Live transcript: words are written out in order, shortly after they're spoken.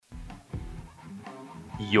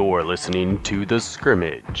You're listening to The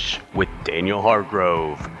Scrimmage with Daniel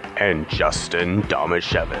Hargrove and Justin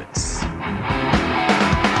Domashevitz.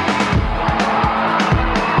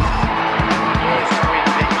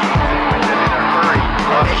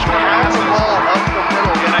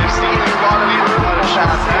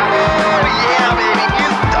 Yeah, baby,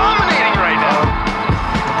 he's dominating right now.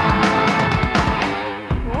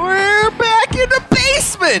 We're back in the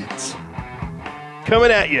basement.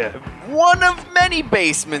 Coming at you. One of many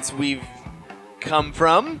basements we've come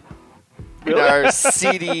from. In our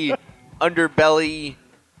seedy underbelly.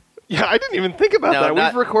 Yeah, I didn't even think about that.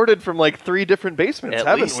 We've recorded from like 3 different basements,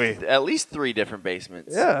 haven't we? At least 3 different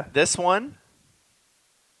basements. Yeah. This one.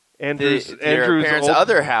 Andrew's parents'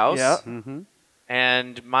 other house. Yeah. Mm-hmm.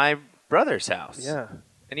 And my brother's house. Yeah.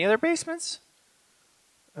 Any other basements?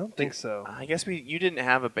 I don't think so. I guess you didn't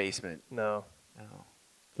have a basement. No.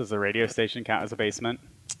 Does the radio station count as a basement?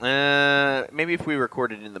 Maybe if we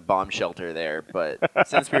recorded in the bomb shelter there, but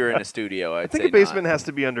since we were in a studio, I think a basement has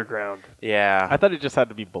to be underground. Yeah. I thought it just had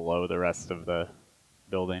to be below the rest of the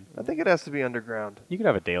building. I think it has to be underground. You could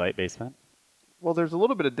have a daylight basement. Well, there's a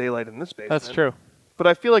little bit of daylight in this basement. That's true. But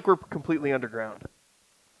I feel like we're completely underground.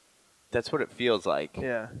 That's what it feels like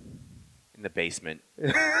Yeah. in the basement.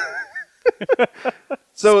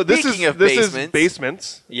 So this Speaking is of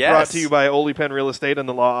Basements, Yes. brought to you by Oli Penn Real Estate and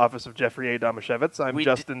the law office of Jeffrey A. Domashevitz. I'm We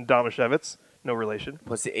Justin Domashevitz, no relation.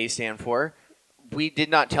 What's the A stand for? We did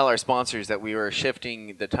not tell our sponsors that we were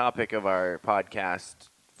shifting the topic of our podcast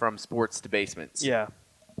from sports to basements. Yeah.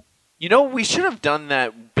 You know, we should have done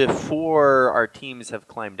that before our teams have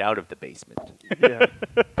climbed out of the basement. Yeah.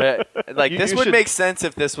 But like You this would should- make sense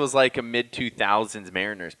if this was like a mid-2000s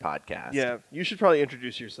Mariners podcast. Yeah. You should probably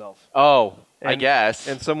introduce yourself. Oh, I And- guess.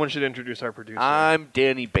 And someone should introduce our producer. I'm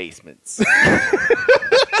Danny Basements.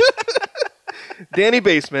 Danny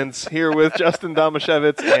Basements here with Justin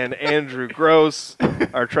Domashevitz and Andrew Gross,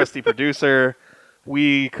 our trusty producer.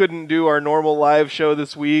 We couldn't do our normal live show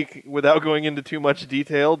this week without going into too much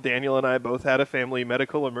detail. Daniel and I both had a family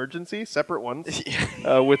medical emergency, separate ones,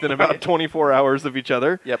 within about 24 hours of each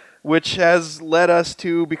other. Yep. Which has led us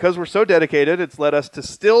to, because we're so dedicated, it's led us to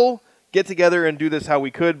still get together and do this how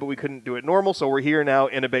we could, but we couldn't do it normal, so we're here now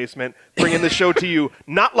in a basement, bringing the show to you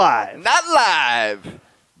not live. Not live,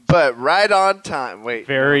 but right on time. Wait.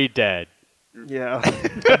 Very dead. Yeah.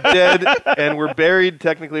 Dead, and we're buried.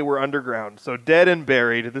 Technically, we're underground. So dead and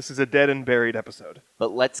buried. This is a dead and buried episode.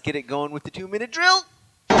 But let's get it going with the 2-minute drill.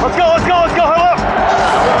 Let's go. Huddle up.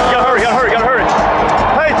 Gotta hurry.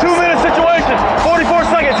 Hey, 2-minute situation. 44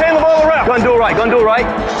 seconds. Hand the ball around. Gonna do it right.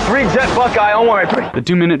 3 jet Buckeye on 1. 3. The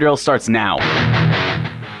 2-minute drill starts now.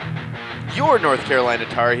 Your North Carolina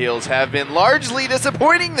Tar Heels have been largely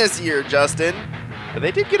disappointing this year, Justin. But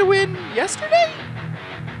they did get a win yesterday?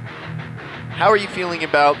 How are you feeling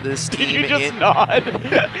about this team? Did you just nod?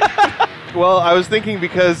 Well, I was thinking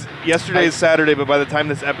because yesterday is Saturday, but by the time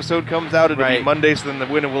this episode comes out, it'll be Right. Monday, so then the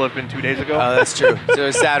win will have been 2 days ago. Oh, that's true. So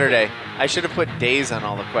it's Saturday. I should have put days on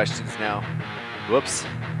all the questions now. Whoops.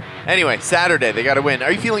 Anyway, Saturday, they got to win.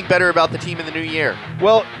 Are you feeling better about the team in the new year?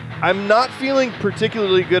 Well, I'm not feeling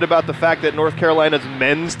particularly good about the fact that North Carolina's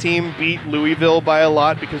men's team beat Louisville by a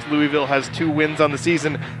lot because Louisville has 2 wins on the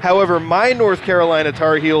season. However, my North Carolina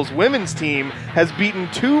Tar Heels women's team has beaten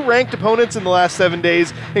 2 ranked opponents in the last 7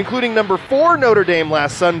 days, including number 4 Notre Dame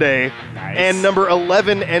last Sunday Nice. and number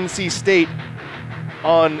 11 NC State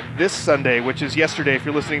on this Sunday, which is yesterday if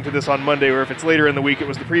you're listening to this on Monday, or if it's later in the week, it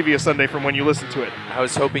was the previous Sunday from when you listened to it. I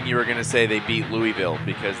was hoping you were going to say they beat Louisville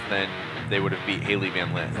because then they would have beat Haley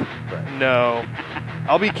Van Lith. No.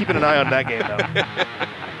 I'll be keeping an eye on that game, though.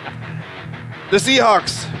 The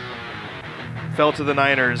Seahawks fell to the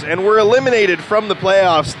Niners and were eliminated from the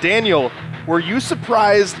playoffs. Daniel, were you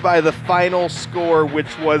surprised by the final score,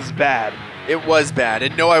 which was bad? It was bad.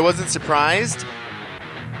 And no, I wasn't surprised,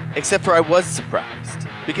 except for I was surprised.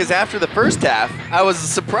 Because after the first half, I was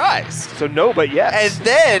surprised. So no, but yes. And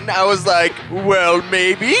then I was like, well,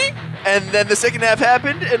 maybe. And then the second half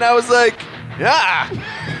happened, and I was like, yeah,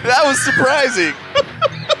 that was surprising.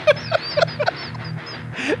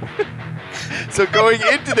 So going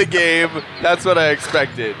into the game, that's what I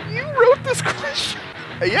expected. You wrote this question.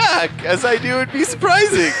 Yeah, as I knew it'd be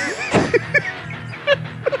surprising.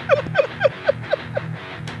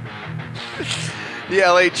 The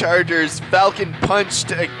LA Chargers falconed.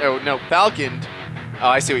 Oh,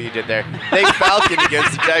 I see what you did there. They falconed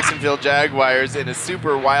against the Jacksonville Jaguars in a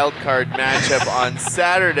super wild card matchup on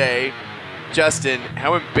Saturday. Justin,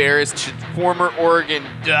 how embarrassed should former Oregon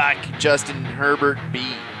Duck Justin Herbert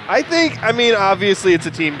be? I mean, obviously it's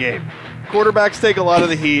a team game. Quarterbacks take a lot of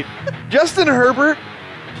the heat. Justin Herbert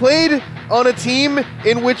played on a team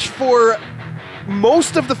in which for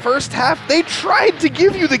most of the first half, they tried to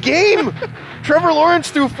give you the game. Trevor Lawrence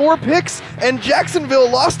threw 4 picks, and Jacksonville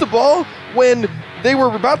lost a ball when they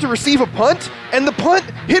were about to receive a punt, and the punt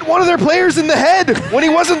hit one of their players in the head when he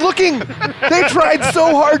wasn't looking. They tried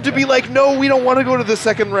so hard to be like, no, we don't want to go to the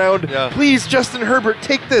second round. Yeah. Please, Justin Herbert,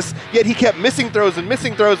 take this. Yet he kept missing throws and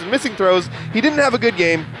missing throws and missing throws. He didn't have a good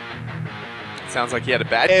game. Sounds like he had a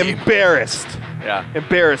bad game. Embarrassed. Yeah.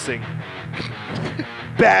 Embarrassing.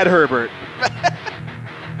 Bad Herbert.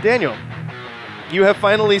 Daniel, you have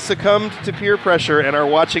finally succumbed to peer pressure and are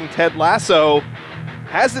watching Ted Lasso.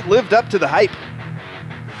 Has it lived up to the hype?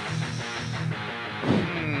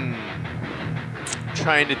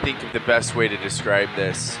 Trying to think of the best way to describe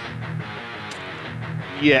this.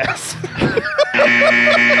 Yes.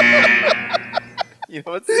 You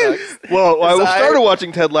know what sucks? Well, I 'Cause started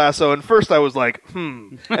watching Ted Lasso, and first I was like,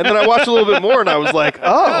 And then I watched a little bit more, and I was like,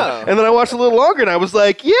 oh. And then I watched a little longer, and I was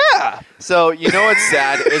like, yeah. So, you know what's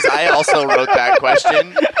sad is I also wrote that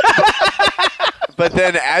question. But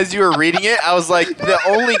then as you were reading it, I was like, the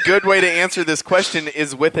only good way to answer this question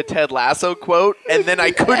is with a Ted Lasso quote, and then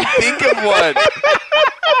I couldn't think of one.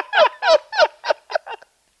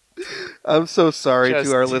 I'm so sorry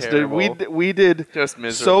Just to our listeners. We did Just so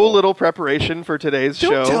miserable. little preparation for today's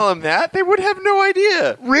show. Don't tell them that. They would have no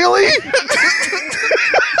idea. Really?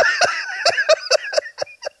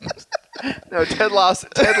 No, Ted Lasso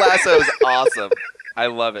is awesome. I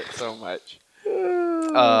love it so much.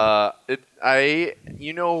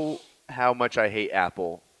 You know how much I hate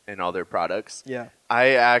Apple and all their products. Yeah.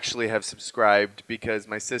 I actually have subscribed because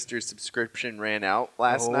my sister's subscription ran out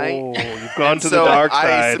last night. Oh, you've gone to So the dark I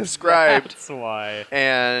side. subscribed. That's why.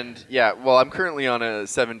 And yeah, well, I'm currently on a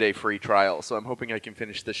 7-day free trial, so I'm hoping I can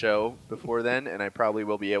finish the show before then, and I probably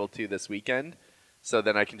will be able to this weekend. So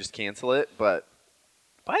then I can just cancel it. But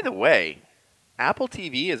by the way, Apple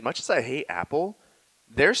TV, as much as I hate Apple,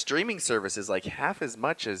 their streaming service is like half as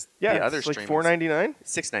much as the other it's like streaming. $4.99.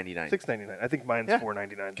 $6.99. $6.99. I think mine's Yeah.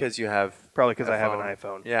 $4.99. Because you have Probably because a I have an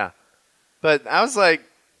phone. iPhone. Yeah. But I was like,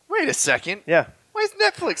 wait a second. Yeah. Why is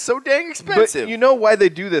Netflix so dang expensive? But you know why they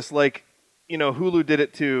do this? Like, Hulu did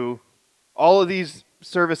it too. All of these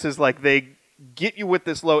services, like, they get you with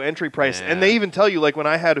this low entry price. Yeah. And they even tell you, like, when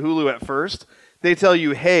I had Hulu at first, they tell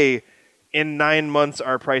you, hey, in 9 months,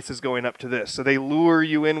 our price is going up to this. So they lure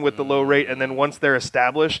you in with the low rate, and then once they're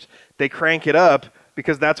established, they crank it up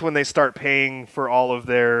because that's when they start paying for all of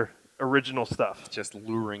their original stuff. Just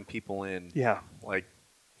luring people in. Yeah. Like,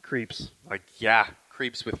 Creeps.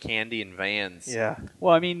 creeps with candy and vans. Yeah.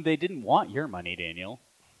 Well, I mean, they didn't want your money, Daniel.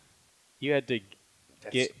 You had to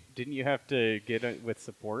Didn't you have to get it with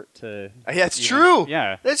support to? That's true.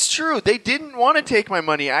 Yeah. That's true. They didn't want to take my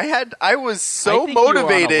money. I was so I think you were on a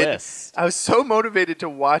motivated. list. I was so motivated to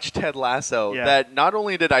watch Ted Lasso Yeah. that not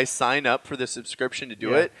only did I sign up for the subscription to do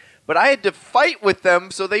Yeah. it, but I had to fight with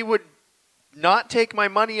them so they would not take my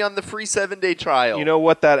money on the free 7-day trial. You know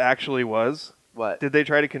what that actually was? what? Did they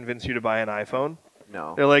try to convince you to buy an iPhone?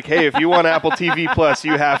 No. They're like, hey, if you want Apple TV Plus,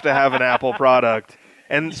 you have to have an Apple product.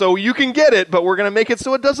 And so you can get it, but we're going to make it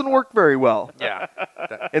so it doesn't work very well. Yeah.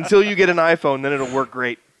 Until you get an iPhone, then it'll work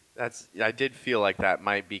great. I did feel like that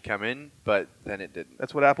might be coming, but then it didn't.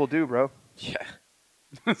 That's what Apple do, bro. Yeah.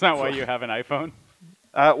 Is that why you have an iPhone?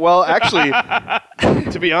 Well, actually,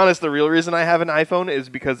 to be honest, the real reason I have an iPhone is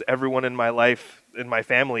because everyone in my life, in my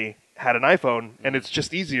family, had an iPhone, and it's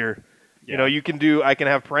just easier. You know, I can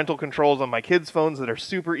have parental controls on my kids' phones that are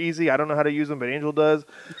super easy. I don't know how to use them, but Angel does.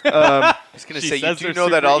 I was going to She say, you says do they're know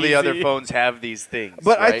that super all the other easy. phones have these things,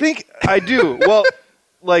 But right? I think I do. Well,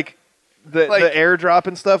 like the AirDrop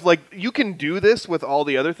and stuff, like you can do this with all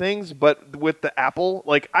the other things, but with the Apple,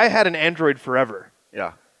 like I had an Android forever.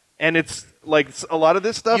 Yeah. And it's like a lot of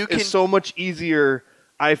this stuff You can- is so much easier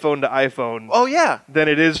iPhone to iPhone Oh, yeah. than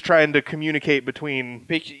it is trying to communicate between.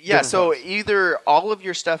 Yeah, different so phones. either all of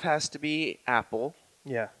your stuff has to be Apple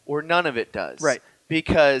Yeah. or none of it does. Right.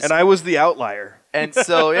 Because And I was the outlier. and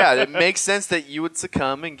so yeah, it makes sense that you would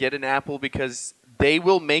succumb and get an Apple because they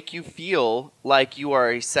will make you feel like you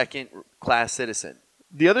are a second-class citizen.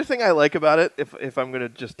 The other thing I like about it, if I'm going to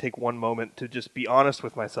just take one moment to just be honest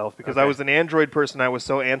with myself, because I Okay. was an Android person, I was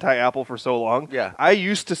so anti-Apple for so long. Yeah. I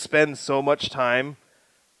used to spend so much time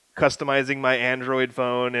customizing my Android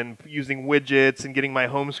phone and using widgets and getting my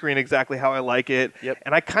home screen exactly how I like it. Yep.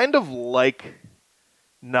 And I kind of like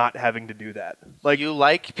not having to do that. Like you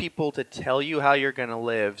like people to tell you how you're going to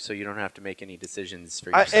live so you don't have to make any decisions for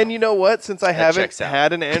yourself. And you know what? Since I That haven't checks out.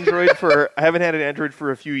 had an Android I haven't had an Android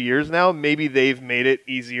for a few years now, maybe they've made it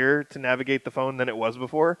easier to navigate the phone than it was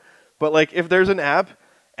before. But like if there's an app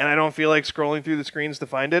and I don't feel like scrolling through the screens to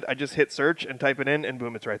find it, I just hit search and type it in, and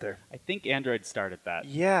boom, it's right there. I think Android started that.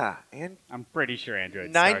 Yeah, and I'm pretty sure Android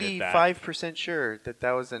started that. 95% sure that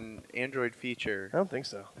was an Android feature. I don't think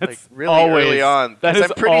so. Like really early on. That has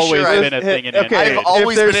I'm pretty always sure been a thing in okay, Android. I've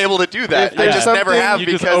always there's- been able to do that. if I there's just never something- have you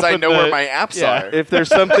just because I open know where the- my apps yeah. are. If there's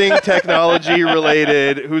something technology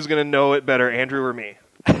related, who's going to know it better, Andrew or me?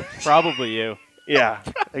 Probably you. Yeah,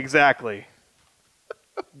 exactly.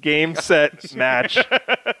 Game, set, match,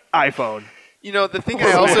 iPhone. You know, the thing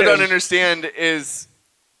I also don't understand is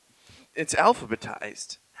it's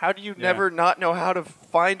alphabetized. How do you never not know how to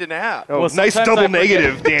find an app? Oh, Well, nice sometimes double I forget-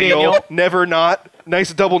 negative, Daniel. Daniel. Never not.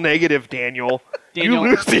 Nice double negative, Daniel. Daniel. You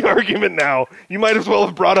lose the argument now. You might as well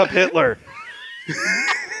have brought up Hitler.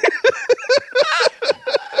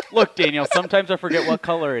 Look, Daniel, sometimes I forget what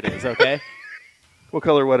color it is, okay? What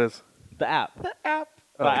color? What is? The app. The app.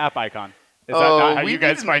 The app icon. Is Oh, that not how we you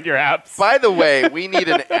guys didn't- find your apps? By the way, we need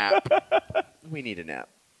an app. We need an app.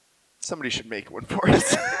 Somebody should make one for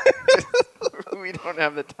us. We don't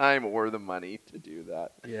have the time or the money to do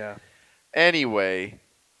that. Yeah. Anyway,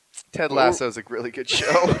 Ted Lasso's a really good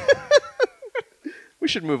show. We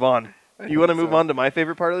should move on. You want to move on to my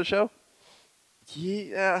favorite part of the show?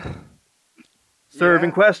 Yeah. Serving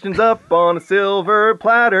Yeah. questions up on a silver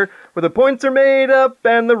platter where the points are made up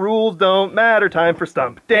and the rules don't matter. Time for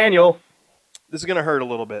Stump Daniel. This is going to hurt a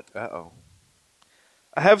little bit. Uh-oh.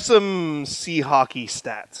 I have some sea hockey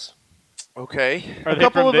stats. Okay. Are they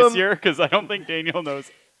couple from of this them- year? Because I don't think Daniel knows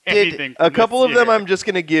Did anything. A from couple this of them year. I'm just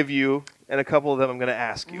going to give you, and a couple of them I'm going to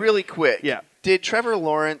ask you. Really quick. Yeah. Did Trevor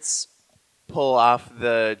Lawrence pull off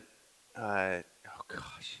the,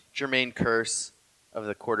 Jermaine curse of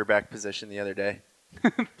the quarterback position the other day?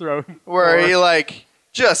 throw. Where he, like,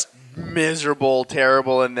 just miserable,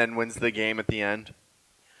 terrible, and then wins the game at the end?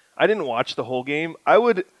 I didn't watch the whole game. I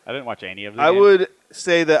would watch any of the I games. would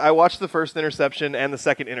say that I watched the first interception and the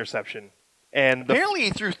second interception. And the Apparently he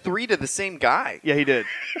threw 3 to the same guy. yeah, he did.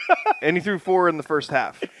 And he threw 4 in the first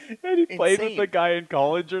half. And he played Insane. with the guy in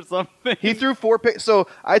college or something. He threw 4 picks. So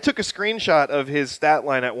I took a screenshot of his stat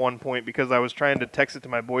line at one point because I was trying to text it to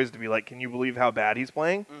my boys to be like, can you believe how bad he's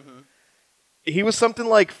playing? He was something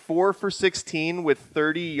like 4 for 16 with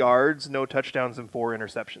 30 yards, no touchdowns, and 4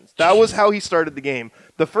 interceptions. That was how he started the game.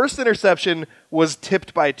 The first interception was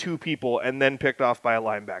tipped by 2 people and then picked off by a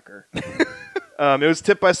linebacker. It was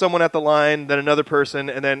tipped by someone at the line, then another person,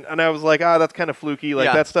 and I was like, that's kind of fluky. Like,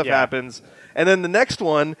 Yeah, that stuff yeah. happens. And then the next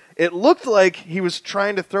one, it looked like he was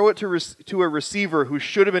trying to throw it to a receiver who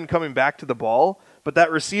should have been coming back to the ball, but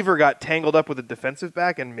that receiver got tangled up with a defensive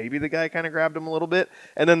back, and maybe the guy kind of grabbed him a little bit,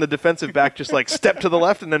 and then the defensive back just like stepped to the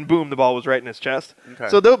left, and then boom, the ball was right in his chest. Okay.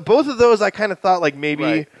 So both of those, I kind of thought like maybe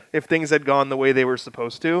Right. if things had gone the way they were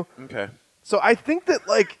supposed to. Okay. So I think that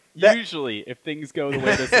like that, Usually, if things go the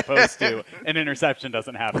way they're supposed to, an interception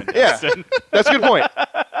doesn't happen. Yeah. Justin. that's a good point.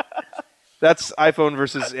 That's iPhone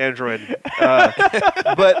versus Android.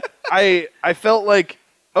 But I felt like,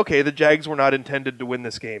 okay, the Jags were not intended to win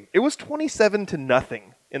this game. It was 27-0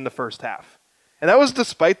 in the first half. And that was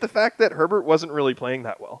despite the fact that Herbert wasn't really playing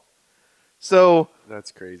that well. So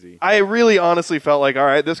That's crazy. I really honestly felt like, all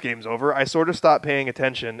right, this game's over. I sort of stopped paying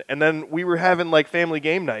attention. And then we were having like family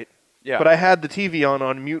game night. Yeah. But I had the TV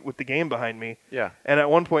on mute with the game behind me. Yeah. And at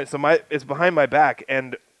one point, it's behind my back,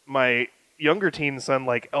 and my younger teen son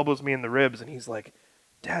like elbows me in the ribs, and he's like,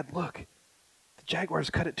 "Dad, look, the Jaguars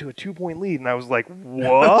cut it to a 2-point lead." And I was like,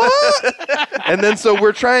 "What?" And then so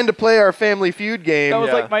we're trying to play our Family Feud game. That was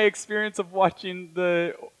Yeah. like my experience of watching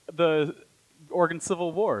the Oregon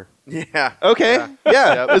Civil War. Yeah. Okay,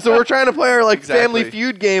 yeah. Yep. So we're trying to play our like Exactly. Family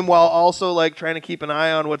Feud game while also like trying to keep an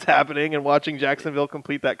eye on what's happening and watching Jacksonville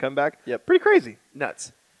complete that comeback. Yep. Pretty crazy.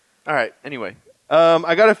 Nuts. All right. Anyway.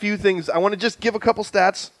 I got a few things. I want to just give a couple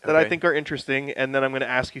stats that I Okay. think are interesting, and then I'm going to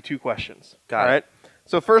ask you 2 questions. Got All it. right?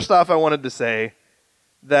 So first off, I wanted to say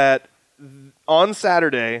that on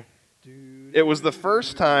Saturday, it was the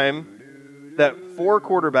first time that 4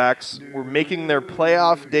 quarterbacks were making their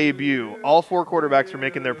playoff debut. All 4 quarterbacks were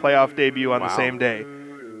making their playoff debut on the Wow. same day.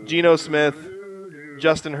 Geno Smith,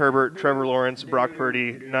 Justin Herbert, Trevor Lawrence, Brock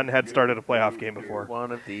Purdy. None had started a playoff game before.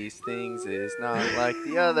 One of these things is not like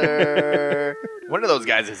the other. One of those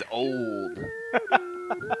guys is old.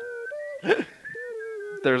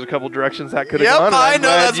 There's a couple directions that could have Yep, gone. and I I'm know,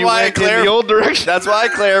 glad that's you why I went in the old direction. That's why I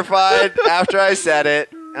clarified after I said it.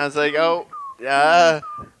 I was like, oh, yeah.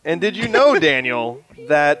 And did you know, Daniel,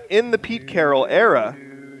 that in the Pete Carroll era,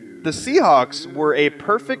 the Seahawks were a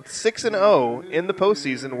perfect 6-0 in the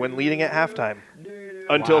postseason when leading at halftime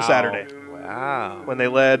until Wow. Saturday, Wow. when they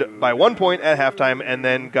led by 1 point at halftime and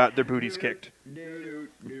then got their booties kicked.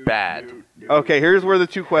 Bad. Okay, here's where the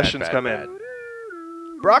two questions Bad, come bad. in.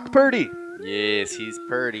 Brock Purdy Yes, he's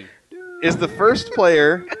Purdy. is the first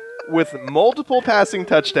player with multiple passing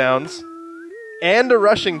touchdowns and a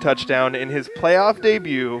rushing touchdown in his playoff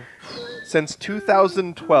debut since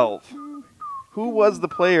 2012. Who was the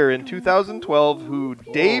player in 2012 who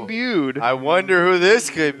debuted I wonder who this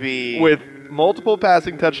could be. with multiple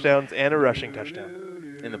passing touchdowns and a rushing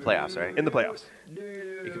touchdown In the playoffs, right? in the playoffs?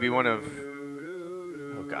 It could be one of...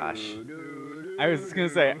 Oh, gosh. I was gonna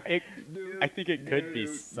say, I think it could be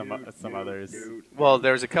some others Well,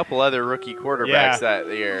 there's a couple other rookie quarterbacks that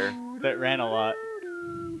year. that ran a lot.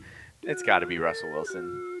 It's got to be Russell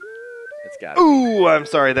Wilson. It's got to Ooh, I'm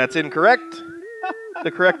sorry, that's incorrect. The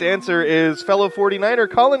correct answer is fellow 49er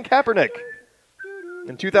Colin Kaepernick.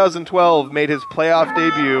 In 2012, made his playoff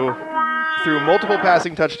debut through multiple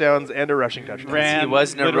passing touchdowns and a rushing touchdown. Ran He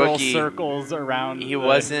wasn't a literal rookie. circles around. He the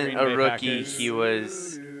wasn't Green a Bay rookie. Packers. He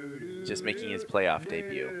was just making his playoff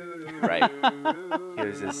debut. Right. He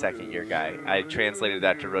was his second-year guy. I translated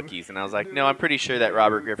that to rookies, and I was like, no, I'm pretty sure that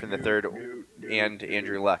Robert Griffin III and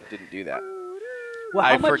Andrew Luck didn't do that. Well,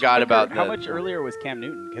 I how much forgot about How the- much earlier was Cam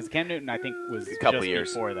Newton? Because Cam Newton, I think, was A couple just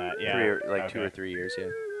years. before that. Yeah, 2 or 3 years, yeah.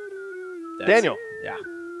 Daniel. Yeah.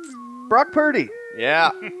 Brock Purdy.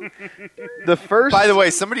 Yeah. The first. By the way,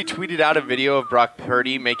 somebody tweeted out a video of Brock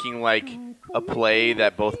Purdy making, like, a play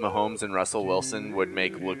that both Mahomes and Russell Wilson would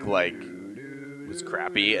make look like was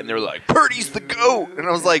crappy, and they were like, Purdy's the GOAT! And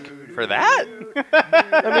I was like, for that?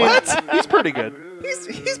 I mean, he's pretty good.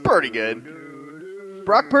 He's pretty good.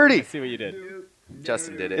 Brock Purdy I see what you did.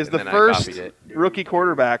 Justin did it, is and the then I first copied it. rookie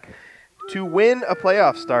quarterback to win a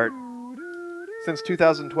playoff start since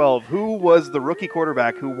 2012. Who was the rookie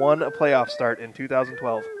quarterback who won a playoff start in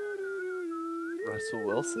 2012? Russell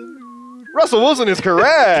Wilson? Russell Wilson is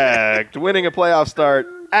correct, winning a playoff start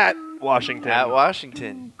at Washington. At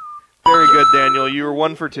Washington. Very good, Daniel. You were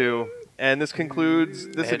 1 for 2. And this concludes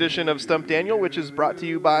this edition of Stump Daniel, which is brought to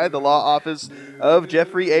you by the law office of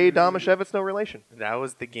Jeffrey A. Damashevitz, no relation. That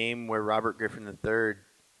was the game where Robert Griffin III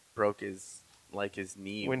broke his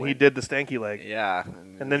knee. When he did the stanky leg. Yeah.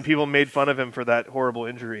 And then people made fun of him for that horrible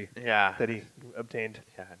injury Yeah. that he obtained.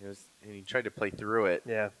 Yeah, and he tried to play through it,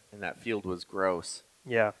 Yeah. and that field was gross.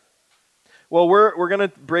 Yeah. Well, we're going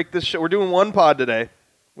to break this show. We're doing one pod today.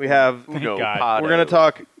 We have No, God. we're going to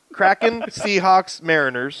talk Kraken, Seahawks,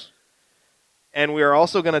 Mariners. And we are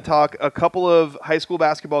also going to talk a couple of high school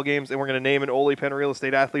basketball games, and we're going to name an Ole Penn Real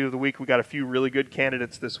Estate Athlete of the Week. We got a few really good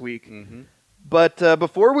candidates this week. Mm-hmm. But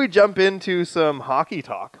before we jump into some hockey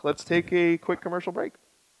talk, let's take a quick commercial break.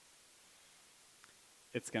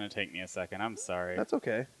 It's gonna take me a second. I'm sorry. That's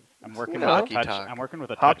okay. I'm working Well, with a hockey touch. talk. I'm working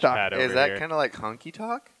with a Hawk talk. touchpad over Is that here. kind of like honky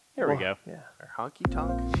talk? Here we go. Yeah. Or honky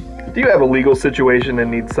tonk? Do you have a legal situation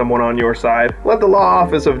and need someone on your side? Let the law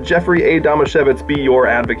office of Jeffrey A. Damashevitz be your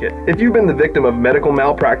advocate. If you've been the victim of medical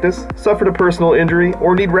malpractice, suffered a personal injury,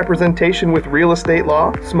 or need representation with real estate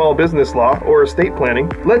law, small business law, or estate planning,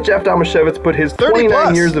 let Jeff Damashevitz put his 30 29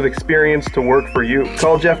 plus. years of experience to work for you.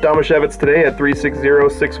 Call Jeff Damashevitz today at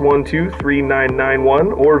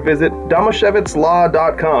 360-612-3991 or visit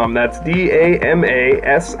damashevitzlaw.com. That's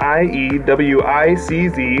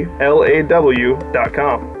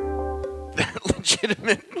DAMASIEWICZLAW.com. That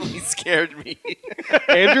legitimately scared me.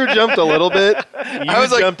 Andrew jumped a little bit. You I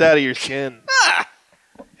was like, jumped out of your skin.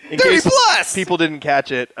 In 30 case plus! people didn't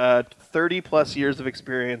catch it, 30 plus years of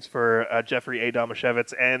experience for Jeffrey A.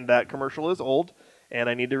 Damashevitz, and that commercial is old, and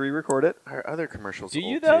I need to re-record it. Our other commercials Do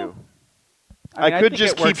you, old, though? too. I mean, could think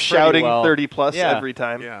just it keep works pretty shouting well. 30 plus Yeah. every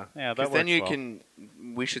time. Yeah. Yeah, that Because then works you well. can...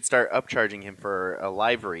 We should start upcharging him for a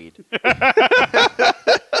live read.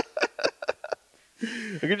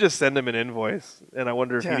 I could just send him an invoice, and I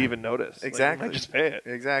wonder if Yeah. he'd even notice. Exactly. Like, just pay it.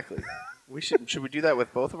 Exactly. Should we do that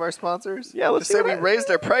with both of our sponsors? Yeah, let's Just see say what we that- raised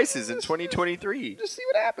our prices in 2023. Just see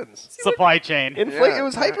what happens. Supply chain. Inflate. Yeah. It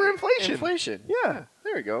was hyperinflation. Inflation. Yeah.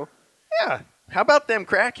 There we go. Yeah. How about them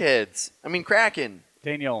crackheads? I mean, Kraken.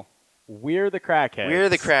 Daniel, we're the crackheads. We're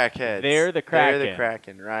the crackheads. They're the They're the Kraken.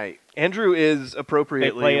 Kraken, right. Andrew is They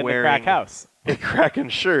appropriately play in the wearing crack house. a Kraken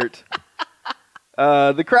shirt.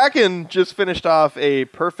 The Kraken just finished off a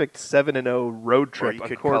perfect 7-0 road Or trip. you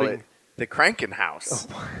could call it the Krankenhaus,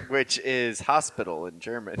 which is hospital in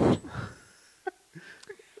German.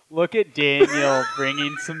 Look at Daniel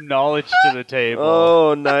bringing some knowledge to the table.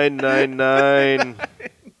 Oh, 999.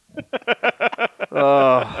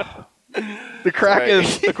 Oh. The Kraken,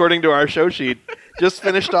 Sorry. according to our show sheet, just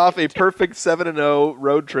finished off a perfect 7-0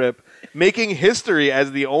 road trip, making history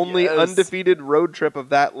as the only Yes. undefeated road trip of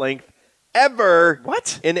that length ever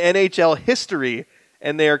What? in NHL history.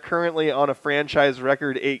 And they are currently on a franchise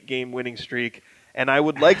record 8-game winning streak. And I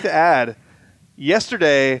would like to add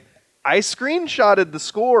yesterday I screenshotted the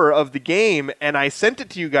score of the game and I sent it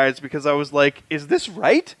to you guys because I was like, is this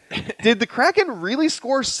right? Did the Kraken really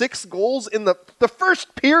score 6 goals in the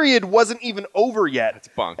first period wasn't even over yet? That's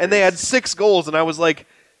bonkers. And they had 6 goals and I was like,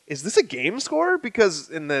 is this a game score? Because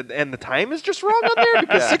the time is just wrong on there?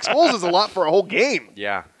 Because 6 goals is a lot for a whole game.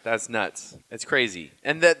 Yeah, that's nuts. It's crazy.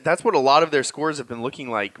 And that's what a lot of their scores have been looking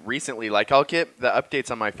like recently. Like, I'll get the updates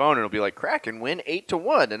on my phone, and it'll be like, Kraken win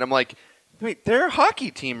 8-1. And I'm like, wait, they're a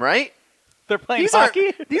hockey team, right? They're playing These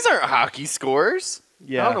hockey? These aren't hockey scores.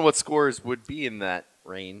 Yeah. I don't know what scores would be in that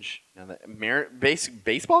range. Now,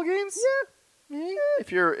 baseball games? Yeah. Maybe.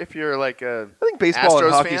 If you're like a I think baseball and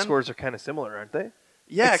Astros hockey fan? scores are kind of similar, aren't they?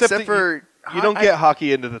 Yeah, Except except that for... You don't get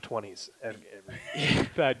hockey into the 20s.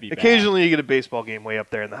 That'd be bad. Occasionally you get a baseball game way up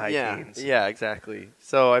there in the high teens. Yeah, exactly.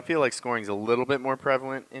 So I feel like scoring's a little bit more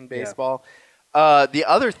prevalent in baseball. The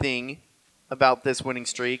other thing about this winning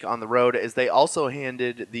streak on the road is they also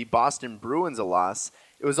handed the Boston Bruins a loss.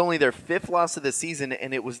 It was only their 5th loss of the season,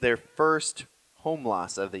 and it was their first home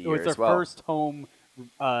loss of the year It was as their well. first home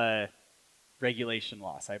regulation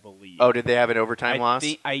loss, I believe. Oh, did they have an overtime loss?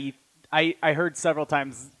 I heard several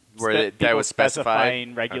times Where that people was specified?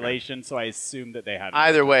 specifying regulation, so I assume that they had. an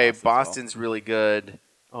Either overtime way, loss as well. Boston's really good.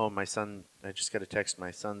 Oh, my son, I just got a text.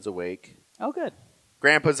 My son's awake. Oh, good.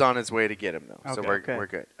 Grandpa's on his way to get him, though. So Okay. we're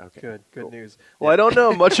good. Okay. Good Cool. news. Well, I don't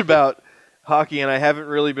know much about hockey, and I haven't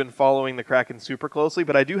really been following the Kraken super closely,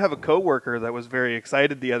 but I do have a coworker that was very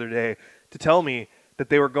excited the other day to tell me that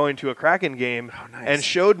they were going to a Kraken game and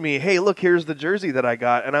showed me, hey, look, here's the jersey that I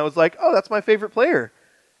got. And I was like, oh, that's my favorite player.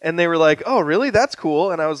 And they were like, oh, really? That's cool.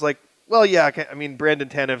 And I was like, well, yeah, I mean, Brandon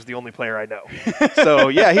Tanev's the only player I know. So,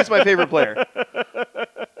 yeah, he's my favorite player.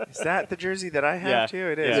 Is that the jersey that I have, Yeah. too?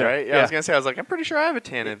 It is, Yeah. right? Yeah, Yeah. I was going to say, I was like, I'm pretty sure I have a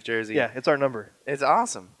Tanev jersey. Yeah, it's our number. It's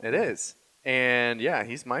awesome. It is. And, yeah,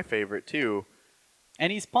 he's my favorite, too.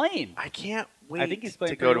 And he's playing. I can't wait I think he's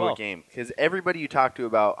playing to go to pretty a well. game. Because everybody you talk to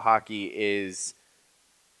about hockey is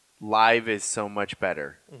live is so much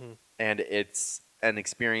better. Mhm. And it's an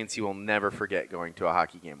experience you will never forget going to a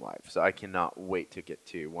hockey game live. So I cannot wait to get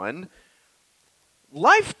to one.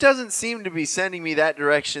 Life doesn't seem to be sending me that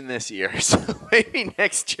direction this year. So maybe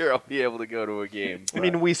next year I'll be able to go to a game. I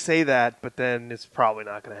mean, we say that, but then it's probably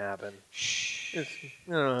not going to happen. I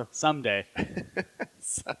don't know. Someday.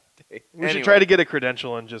 Someday. We should try to get a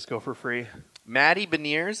credential and just go for free. Maddie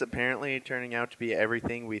Beniers apparently turning out to be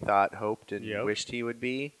everything we thought, hoped, and Yep. wished he would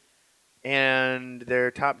be. And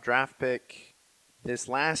their top draft pick this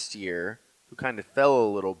last year, who kind of fell a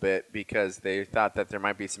little bit because they thought that there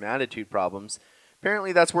might be some attitude problems.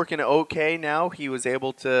 Apparently that's working okay now. He was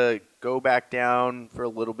able to go back down for a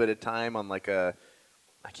little bit of time on like a,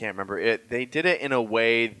 I can't remember it. They did it in a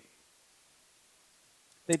way,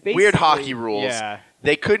 They weird basically- hockey rules. Yeah.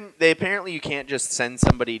 They apparently you can't just send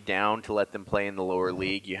somebody down to let them play in the lower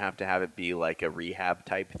league. You have to have it be like a rehab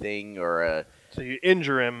type thing or a, So you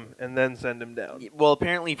injure him and then send him down. well,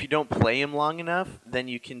 apparently if you don't play him long enough, then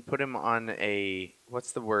you can put him on a,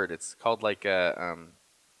 what's the word? It's called like a,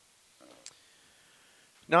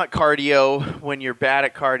 not cardio, when you're bad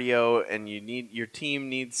at cardio and your team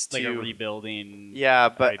needs Like a to, rebuilding. yeah,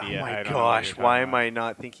 but idea. oh I my don't know what gosh, you're why talking am I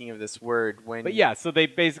not thinking of this word? But yeah, so they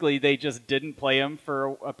just didn't play him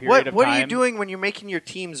for a period What of what time. are you doing when you're making your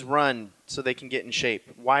teams run so they can get in shape?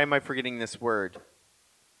 Why am I forgetting this word?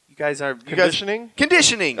 You guys are Conditioning?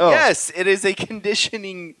 Conditioning. Oh. Yes, it is a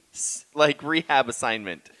conditioning like rehab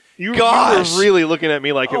assignment. You Gosh. were really looking at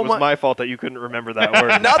me like it Oh was my- my fault that you couldn't remember that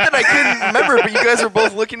word. Not that I couldn't remember, but you guys were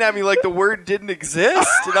both looking at me like the word didn't exist,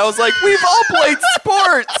 and I was like, "We've all played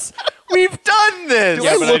sports. We've done this." Do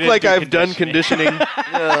Yeah, I but I look didn't like do I've done conditioning?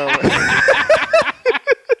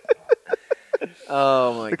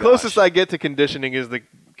 Oh my! The closest I get to conditioning is the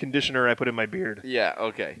conditioner I put in my beard. Yeah.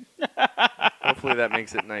 Okay. Hopefully that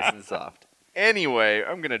makes it nice and soft. Anyway,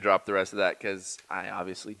 I'm gonna drop the rest of that because I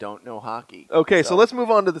obviously don't know hockey. Okay, so let's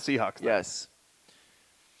move on to the Seahawks. now. Yes.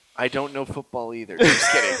 I don't know football either.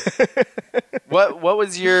 Just kidding. What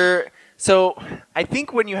was your... So, I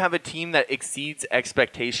think when you have a team that exceeds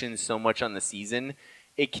expectations so much on the season,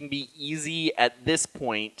 it can be easy at this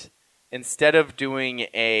point, instead of doing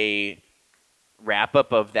a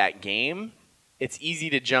wrap-up of that game, it's easy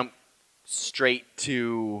to jump straight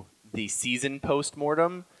to the season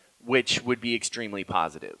postmortem, which would be extremely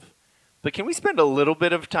positive. But can we spend a little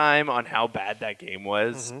bit of time on how bad that game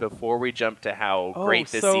was before we jump to how Oh, great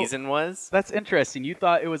this so- season was? That's interesting. You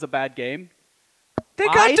thought it was a bad game? They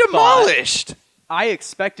got I thought- demolished. I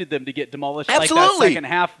expected them to get demolished like that Absolutely. second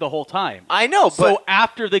half the whole time. I know, but So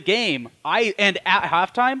after the game, at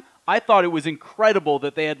halftime, I thought it was incredible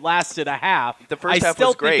that they had lasted a half. The first half was I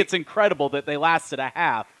still great. think it's incredible that they lasted a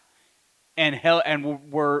half and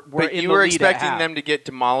were But in you the were lead at expecting half. them to get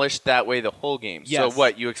demolished that way the whole game. So Yes.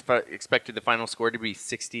 what, you expected the final score to be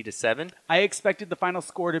 60-7? I expected the final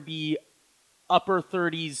score to be upper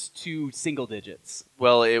 30s to single digits.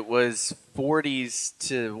 Well, it was 40s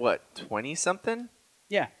to what, 20-something?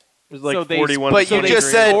 Yeah. It was like So they- 41. But So you they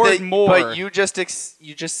just said scored that. more. But you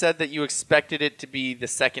just said that you expected it to be the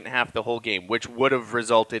second half the whole game, which would have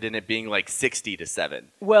resulted in it being like 60-7.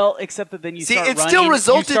 Well, except that then you See, start it running. still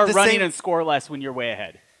resulted you start the running same- and score less when you're way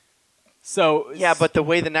ahead. So Yeah, but the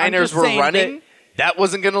way the Niners just were saying running, that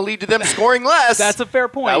wasn't going to lead to them scoring less. that's a fair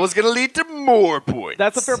point. That was going to lead to more points.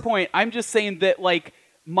 That's a fair point. I'm just saying that like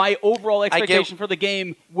my overall expectation for the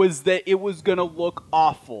game was that it was going to look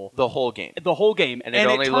awful The whole game. the whole game, And it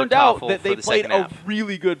only turned looked out awful that for they the played second a half.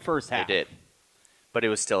 really good first They half. did. But it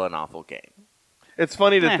was still an awful game. It's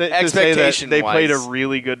funny to say that Expectation-wise. they played a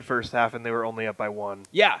really good first half and they were only up by 1.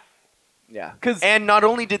 Yeah. Yeah. 'Cause- And not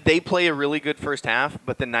only did they play a really good first half,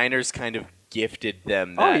 but the Niners kind of gifted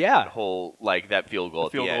them Oh, that yeah. whole, like, that field goal,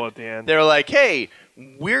 Field goal at the end. They're like, hey,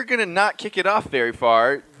 we're going to not kick it off very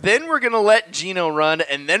far. Then we're going to let Geno run,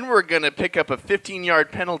 and then we're going to pick up a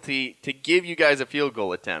 15-yard penalty to give you guys a field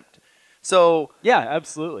goal attempt. So, Yeah,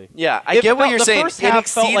 absolutely. yeah, I It get what felt- you're the saying. first It half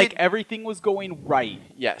felt like exceeded- everything was going right.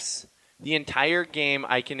 Yes. The entire game,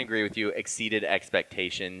 I can agree with you, exceeded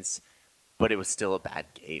expectations, but it was still a bad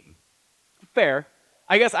game. Fair.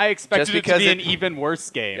 I guess I expected Just it to because be it- an even worse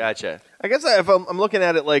game. Gotcha. I guess if I'm looking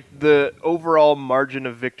at it like the overall margin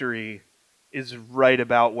of victory is right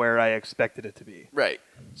about where I expected it to be. Right.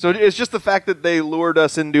 So it's just the fact that they lured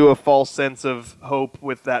us into a false sense of hope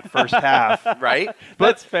with that first half. Right?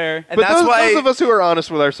 That's fair. And But that's why, those of us who are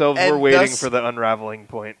honest with ourselves, And we're waiting thus- for the unraveling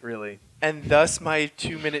point, really. and thus my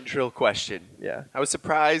 2-minute drill question. Yeah. I was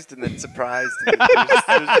surprised and then surprised. And then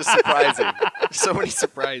it was just surprising. So many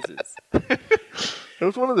surprises. It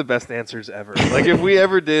was one of the best answers ever. Like, if we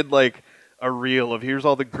ever did, like, a reel of here's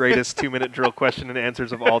all the greatest 2-minute drill question and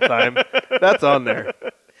answers of all time, that's on there.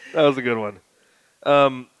 That was a good one.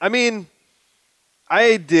 I mean,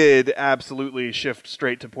 I did absolutely shift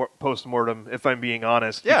straight to postmortem, if I'm being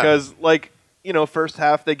honest. Yeah. Because, like, you know, first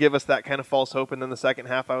half, they give us that kind of false hope, and then the second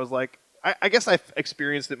half, I was like, I guess I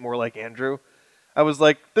experienced it more like Andrew. I was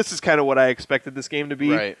like, this is kind of what I expected this game to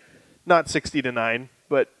be. Right. Not 60-9,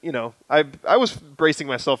 but, you know, I was bracing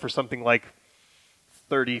myself for something like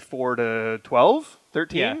 34-12,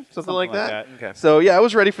 13, Yeah, something like that. Okay. So, yeah, I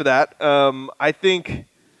was ready for that. I think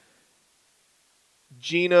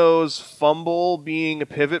Geno's fumble being a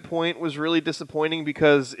pivot point was really disappointing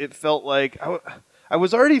because it felt like I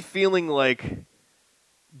was already feeling like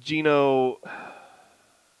Geno.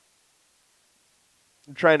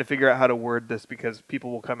 I'm trying to figure out how to word this because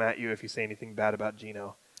people will come at you if you say anything bad about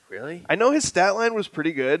Geno. Really? I know his stat line was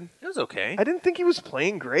pretty good. It was okay. I didn't think he was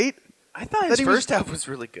playing great. I thought that his he was- first half was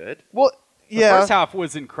really good. Well, The yeah. first half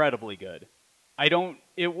was incredibly good. I don't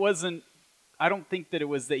think that it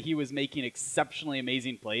was that he was making exceptionally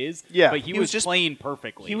amazing plays. Yeah. But he He was was just- playing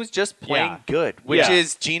perfectly. He was just playing Yeah. good, which Yeah.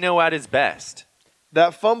 is Geno at his best.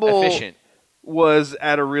 That fumble Efficient. was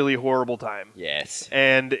at a really horrible time. Yes.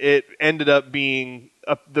 And it ended up being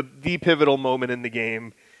the pivotal moment in the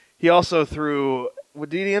game. He also threw.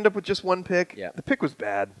 Did he end up with just one pick? Yeah. The pick was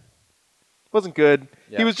bad. Wasn't good.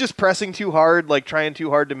 Yeah. He was just pressing too hard, like trying too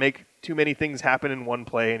hard to make too many things happen in one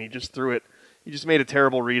play, and he just threw it. He just made a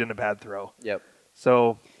terrible read and a bad throw. Yep.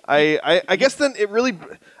 So I guess then it really.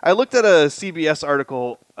 I looked at a CBS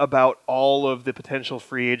article about all of the potential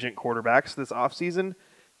free agent quarterbacks this offseason.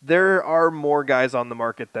 There are more guys on the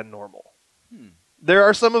market than normal. There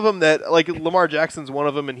are some of them that, like Lamar Jackson's one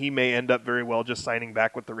of them, and he may end up very well just signing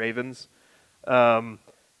back with the Ravens.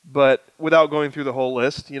 But without going through the whole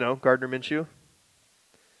list, you know, Gardner Minshew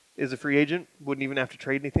is a free agent. Wouldn't even have to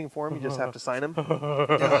trade anything for him. You just have to sign him.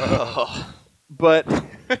 But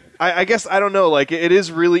I guess, I don't know, like it is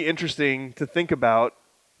really interesting to think about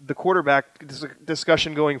the quarterback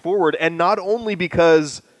discussion going forward, and not only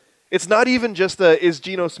because it's not even just is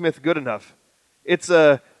Geno Smith good enough? It's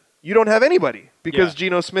you don't have anybody because Yeah.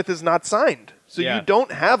 Geno Smith is not signed. So Yeah. you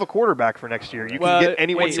don't have a quarterback for next year. You Well, can get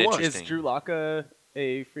anyone wait, you want. Is Drew Lock a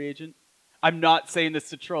free agent? I'm not saying this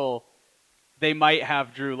to troll. They might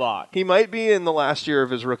have Drew Lock. He might be in the last year of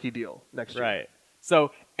his rookie deal next year. Right.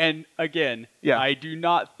 So, and again, Yeah. I do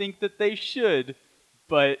not think that they should,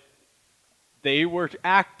 but they were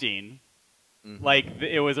acting like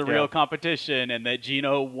it was a real competition and that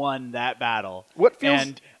Geno won that battle. What feels-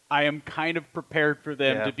 And I am kind of prepared for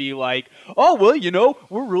them Yeah. to be like, oh, well,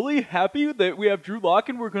 we're really happy that we have Drew Lock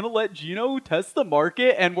and we're going to let Gino test the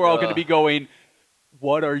market. And we're all going to be going,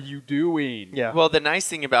 what are you doing? Yeah. Well, the nice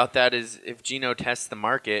thing about that is if Gino tests the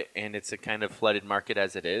market and it's a kind of flooded market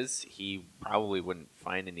as it is, he probably wouldn't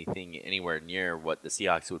find anything anywhere near what the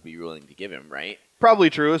Seahawks would be willing to give him, right? Probably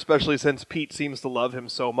true, especially since Pete seems to love him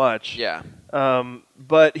so much. Yeah.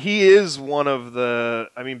 But he is one of the,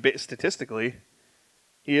 statistically,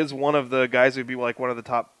 he is one of the guys who'd be like one of the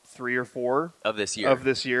top 3 or 4 Of this year. of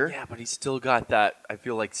this year. Yeah, but he's still got that, I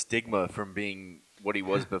feel like, stigma from being what he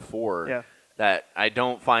was before. Yeah. That I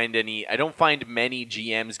don't find many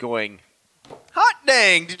GMs going, hot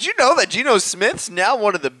dang, did you know that Geno Smith's now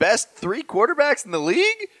one of the best 3 quarterbacks in the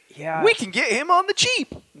league? Yeah. We can get him on the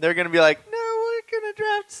cheap. They're going to be like, no, we're going to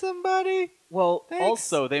draft somebody. Well, Thanks.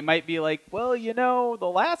 also, they might be like, well,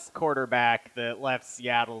 the last quarterback that left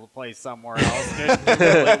Seattle to play somewhere else did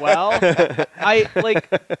really well.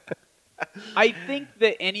 I think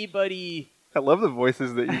that anybody... I love the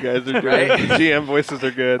voices that you guys are doing. Right? GM voices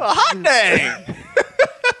are good. Hot dang!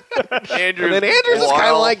 Andrew's And then Andrews is kind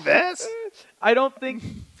of wild. like this. I don't think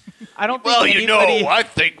Well, anybody... I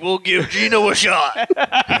think we'll give Gino a shot.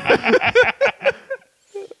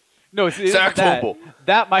 No, see, Sack fumble.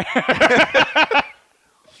 That might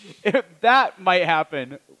that might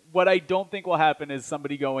happen. What I don't think will happen is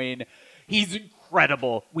somebody going, he's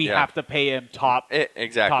incredible. We Yeah. have to pay him top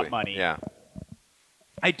Exactly. top money. Yeah.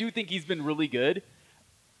 I do think he's been really good.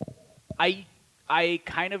 I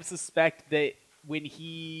kind of suspect that when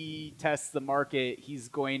he tests the market, he's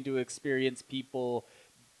going to experience people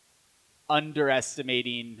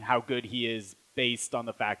underestimating how good he is based on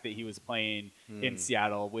the fact that he was playing in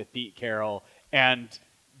Seattle with Pete Carroll and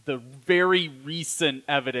the very recent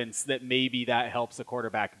evidence that maybe that helps a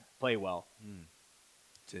quarterback play well.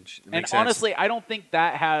 And honestly, I don't think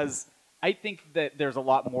that has – I think that there's a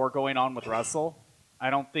lot more going on with Russell. I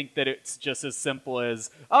don't think that it's just as simple as,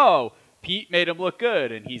 oh, Pete made him look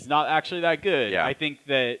good and he's not actually that good. Yeah. I think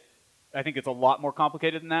it's a lot more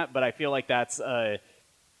complicated than that, but I feel like that's a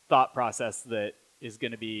thought process that is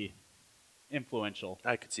going to be influential.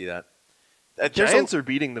 I could see that. The Giants are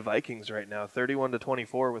beating the Vikings right now,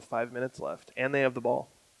 31-24 with 5 minutes left, and they have the ball.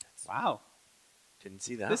 Wow. Didn't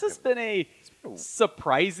see that. This has been a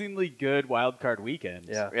surprisingly good wild card weekend.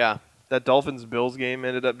 Yeah. That Dolphins-Bills game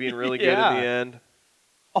ended up being really good Yeah. in the end.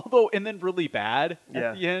 Although, and then really bad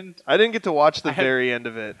Yeah. at the end. I didn't get to watch the I had- very end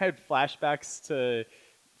of it. I had flashbacks to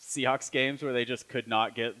Seahawks games where they just could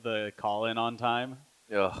not get the call in on time.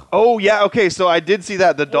 Ugh. Oh, yeah, okay, so I did see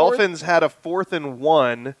that. The Dolphins had a 4th and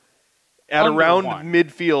 1 at Under around one.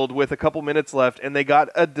 midfield with a couple minutes left, and they got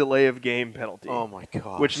a delay of game penalty, Oh, my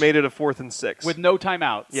gosh. which made it a 4th and 6. With no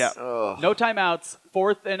timeouts. Yeah. Ugh. No timeouts,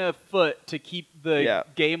 4th and a foot to keep the Yeah.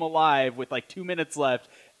 game alive with like 2 minutes left.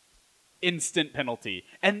 Instant penalty.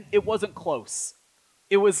 And it wasn't close.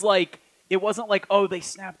 It wasn't like, oh, they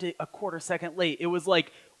snapped it a quarter second late. It was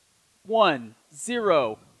like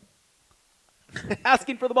 1-0.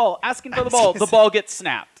 Asking for the ball. The ball gets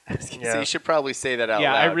snapped. Yeah. So you should probably say that out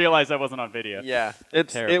Yeah, loud. I realized I wasn't on video. Yeah. It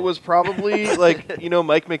Terrible. was probably like,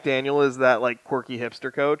 Mike McDaniel is that like quirky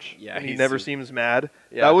hipster coach. Yeah, and he he's never super- seems mad.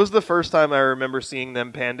 Yeah. That was the first time I remember seeing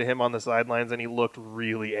them pan to him on the sidelines, and he looked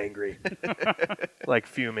really angry, like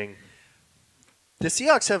fuming. The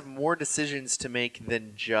Seahawks have more decisions to make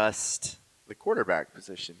than just the quarterback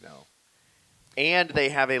position, though. And they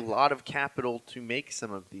have a lot of capital to make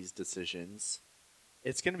some of these decisions.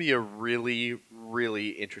 It's going to be a really, really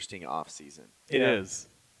interesting offseason. It Yeah. is.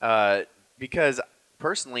 Because,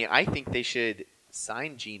 personally, I think they should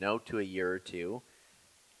sign Geno to a year or two.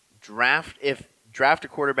 Draft a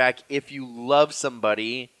quarterback if you love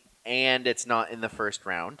somebody and it's not in the first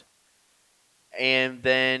round. And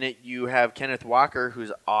then you have Kenneth Walker,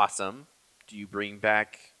 who's awesome. Do you bring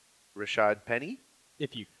back Rashad Penny?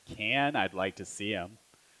 If you can, I'd like to see him.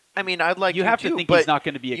 I mean, I'd like You have to too, think but he's not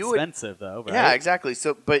going to be you would- expensive, though, right? Yeah, exactly.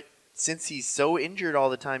 So, but since he's so injured all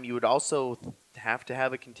the time, you would also have to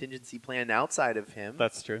have a contingency plan outside of him.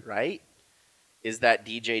 That's true. Right? Is that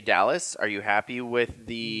DJ Dallas? Are you happy with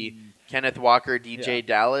the Kenneth Walker, DJ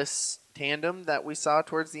Dallas tandem that we saw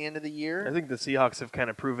towards the end of the year? I think the Seahawks have kind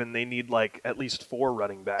of proven they need like at least 4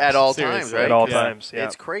 running backs At all Seriously. times, right? At all 'Cause times, yeah.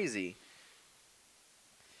 It's crazy.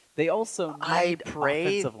 They also I need pray-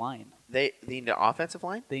 offensive line. They need the offensive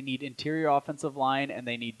line? They need interior offensive line, and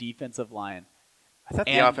they need defensive line. I thought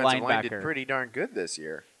the And offensive line did linebacker. pretty darn good this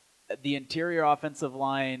year. The interior offensive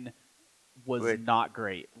line was Wait. not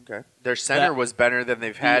great. Okay. Their center That- was better than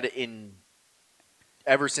they've had in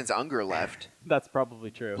ever since Unger left. That's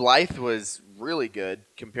probably true. Blythe was really good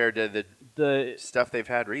compared to the the stuff they've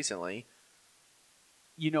had recently.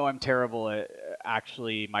 I'm terrible at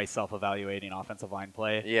actually myself evaluating offensive line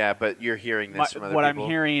play. Yeah, but you're hearing this from other what people. I'm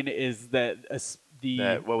hearing is that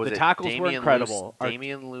the what was tackles were incredible.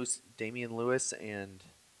 Damian Lewis, and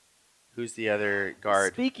who's the other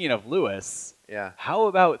guard? Speaking of Lewis, Yeah. how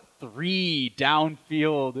about 3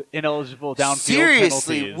 ineligible downfield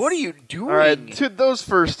Seriously, penalties? what are you doing? All right, to those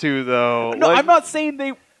first two though. No, I'm not saying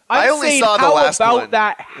they. I only saying saw the how last about one.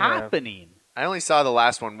 that happening. I only saw the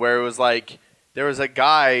last one where it was like there was a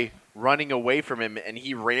guy running away from him and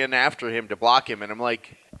he ran after him to block him, and I'm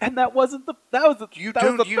like, And that wasn't the. That was the. do you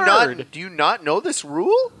third. do you not know this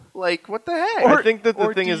rule? Like, what the heck? I think that the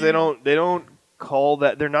or thing do is you- they don't call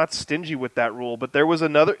that, they're not stingy with that rule, but there was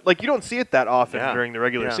another, like, you don't see it that often Yeah. during the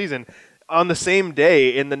regular Yeah. season. On the same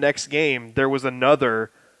day in the next game, there was another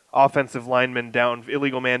offensive lineman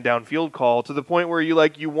illegal man downfield call, to the point where you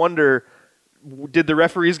wonder, did the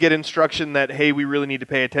referees get instruction that, hey, we really need to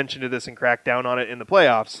pay attention to this and crack down on it in the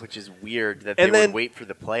playoffs? Which is weird that And they then- would wait for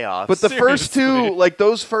the playoffs. But the first two, like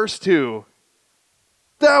those first two,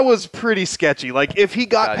 that was pretty sketchy. Like, if he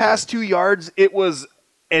got Gotcha. past 2 yards, it was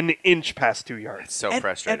an inch past 2 yards. it's so and,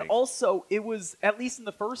 frustrating. And also, it was, at least in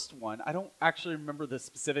the first one, I don't actually remember the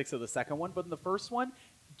specifics of the second one, but in the first one,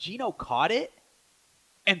 Gino caught it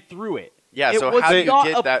and threw it. Yeah, it so was how do you not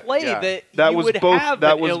get a that- play yeah. That you was would both. have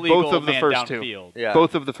That an was illegal both of the man first two. downfield. Yeah.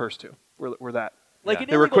 Both of the first two were that. Like Yeah. an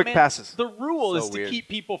They were illegal quick man, passes. The rule So is to weird. keep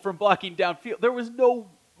people from blocking downfield. There was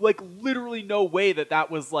literally no way that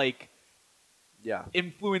was like yeah,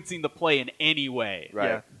 influencing the play in any way. right.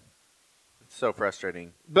 Yeah. It's so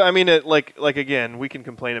frustrating. But I mean, again, we can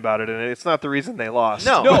complain about it, and it's not the reason they lost.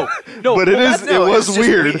 No. No, But it well, is. that's- It No, was it's just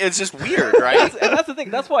weird. It's just weird, right? and that's the thing.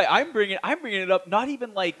 That's why I'm bringing it up. Not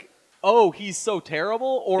even like, oh, he's so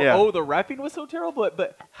terrible, or Yeah. oh, the reffing was so terrible.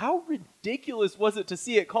 But how ridiculous was it to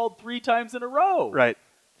see it called 3 times in a row? Right.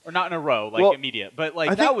 Or not in a row, like Well, immediate. But I like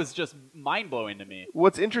think- that was just mind blowing to me.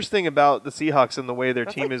 What's interesting about the Seahawks and the way their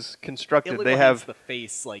That's team like is constructed, Illegal they hands have the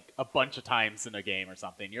face like a bunch of times in a game or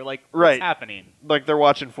something. You're like, what's Right. happening? like they're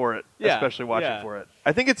watching for it, Yeah, especially watching yeah. for it.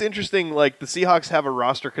 I think it's interesting. Like, the Seahawks have a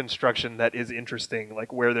roster construction that is interesting,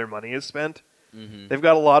 like where their money is spent. Mm-hmm. They've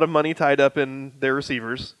got a lot of money tied up in their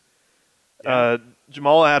receivers. Yeah.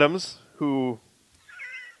 Jamal Adams, who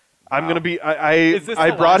I'm Wow. gonna be. Is this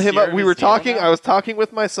I the brought last him year up. of We his were deal talking. now? I was talking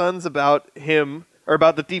with my sons about him, or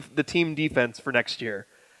about the team defense for next year,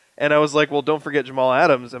 and I was like, "Well, don't forget Jamal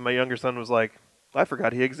Adams." And my younger son was like, "I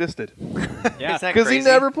forgot he existed." Yeah. Isn't that Because he crazy?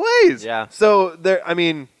 never plays. Yeah. So there, I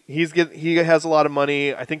mean, he has a lot of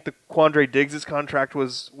money. I think the Quandre Diggs' contract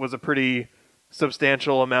was a pretty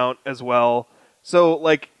substantial amount as well. So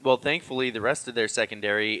like, Well, thankfully, the rest of their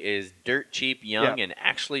secondary is dirt cheap, young, Yeah. and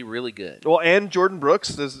actually really good. well, and Jordan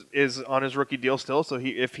Brooks is on his rookie deal still. So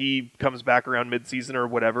if he comes back around midseason or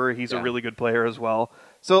whatever, he's Yeah. a really good player as well.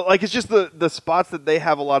 So like, it's just the spots that they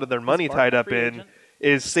have a lot of their money Barton tied a up free in agent?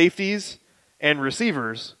 is safeties and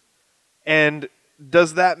receivers. And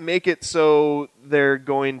does that make it so they're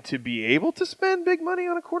going to be able to spend big money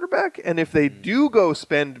on a quarterback? And if they do go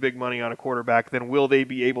spend big money on a quarterback, then will they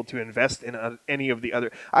be able to invest in any of the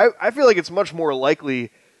other? I feel like it's much more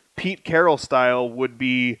likely Pete Carroll style would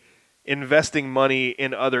be investing money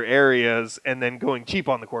in other areas and then going cheap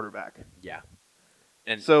on the quarterback. Yeah.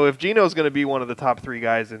 And So if Gino's going to be one of the top 3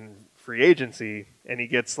 guys in free agency and he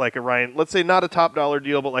gets like a Ryan, let's say not a top dollar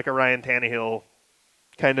deal, but like a Ryan Tannehill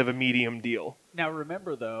kind of a medium deal. Now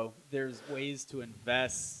remember though, there's ways to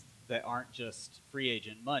invest that aren't just free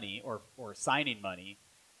agent money or signing money.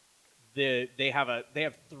 They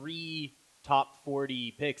have 3 top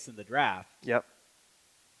 40 picks in the draft. Yep.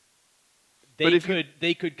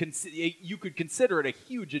 You could consider it a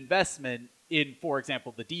huge investment in, for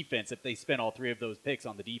example, the defense if they spent all 3 of those picks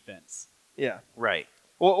on the defense. Yeah. right.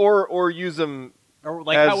 Or use them. Or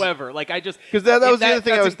like, As- however, like I just 'Cause that was the other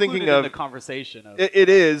thing I that's was thinking included in of. the conversation of It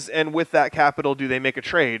is, and with that capital, do they make a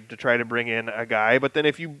trade to try to bring in a guy? But then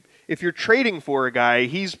if you're trading for a guy,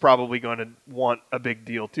 he's probably going to want a big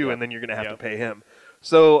deal too, Yep. and then you're going to have Yep. to pay him.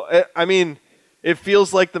 So I mean, it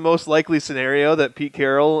feels like the most likely scenario that Pete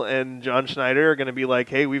Carroll and John Schneider are going to be like,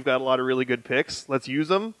 "Hey, we've got a lot of really good picks. Let's use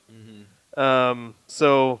them."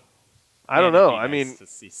 So I don't Man, it'd know. be I nice mean, to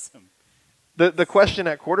see some. the question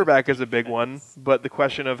at quarterback is a big one, but the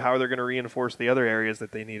question of how they're going to reinforce the other areas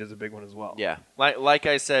that they need is a big one as well. Yeah. Like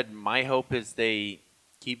I said, my hope is they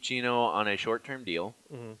keep Gino on a short-term deal,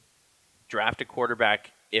 draft a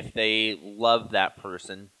quarterback if they love that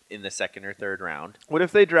person in the 2nd or 3rd round. What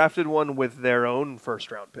if they drafted one with their own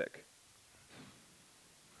first-round pick?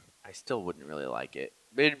 I still wouldn't really like it.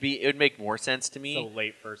 it would make more sense to me. So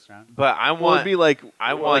late first round. But I Well, want it'd be like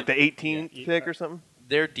I what, want like the 18th pick or something.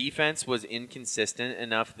 their defense was inconsistent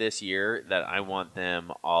enough this year that I want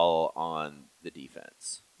them all on the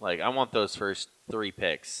defense. Like I want those first 3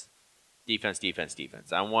 picks, defense, defense,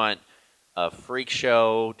 defense. I want a freak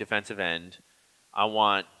show defensive end. I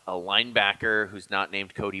want a linebacker who's not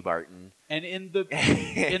named Cody Barton. And in the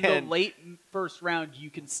late first round, you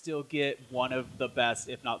can still get one of the best,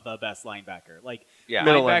 if not the best, linebacker. Like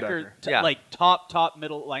Middle linebacker. Like top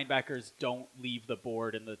middle linebackers don't leave the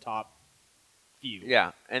board in the top few.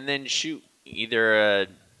 Yeah, and then shoot either a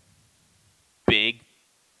big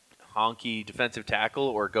honky defensive tackle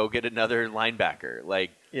or go get another linebacker.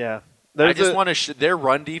 Like Yeah. I just want to. Their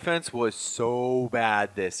run defense was so bad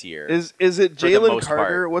this year. Is it for the Jalen most Carter?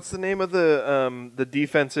 part. What's the name of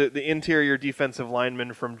the interior defensive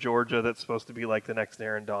lineman from Georgia that's supposed to be like the next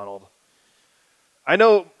Aaron Donald? I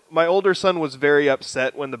know my older son was very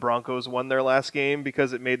upset when the Broncos won their last game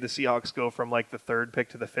because it made the Seahawks go from like the 3rd pick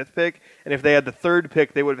to the 5th pick, and if they had the 3rd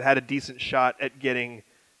pick, they would have had a decent shot at getting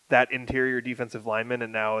that interior defensive lineman,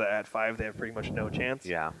 and now at 5 they have pretty much no chance.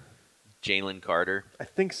 Yeah, Jalen Carter. I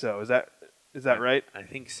think so. Is that right? I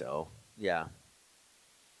think so. Yeah.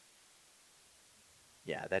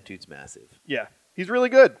 Yeah, that dude's massive. Yeah, he's really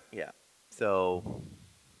good. Yeah. So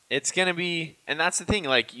it's gonna be, and that's the thing.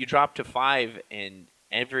 Like you drop to 5, and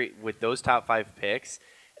with those top 5 picks,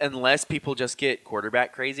 unless people just get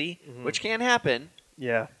quarterback crazy, which can happen.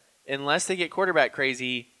 Yeah. Unless they get quarterback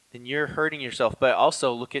crazy, then you're hurting yourself. But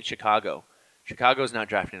also look at Chicago. Chicago's not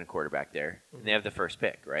drafting a quarterback there, and they have the 1st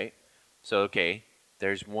pick, right? So okay,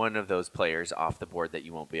 there's one of those players off the board that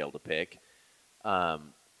you won't be able to pick.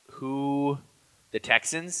 The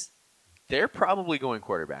Texans? They're probably going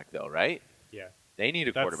quarterback though, right? Yeah. They need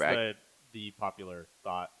a That's quarterback. the popular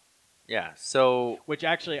thought. Yeah. So Which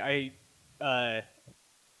actually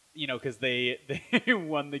because they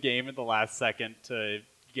won the game in the last second to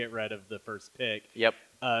get rid of the 1st pick. yep,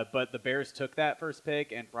 But the Bears took that 1st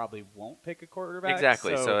pick and probably won't pick a quarterback.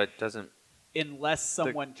 exactly. So it doesn't. Unless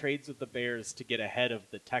someone trades with the Bears to get ahead of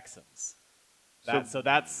the Texans. So- So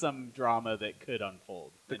that's some drama that could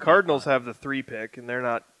unfold. The Cardinals have the 3 pick, and they're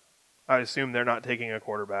not. I assume they're not taking a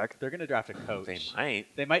quarterback. They're going to draft a coach. They might.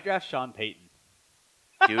 They might draft Sean Payton.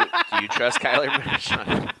 Do you trust Kyler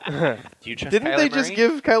Murray? Do you trust Didn't Kyler they Murray? just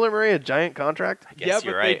give Kyler Murray a giant contract? I guess Yeah,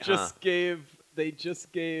 you're but right. they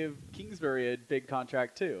just gave Kingsbury a big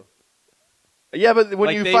contract too. Yeah, but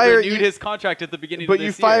when you they fire renewed his contract at the beginning but of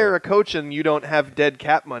this you fire year. a coach and you don't have dead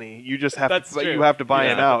cap money. You just have That's to. But true. you have to buy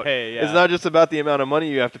You him have to out. pay, yeah. It's not just about the amount of money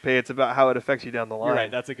you have to pay. It's about how it affects you down the line. You're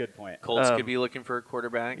right. That's a good point. Colts Um, could be looking for a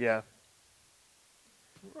quarterback. Yeah.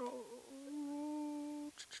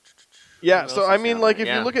 Yeah. What So else I is mean, down like there? if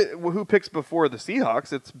Yeah. you look at who picks before the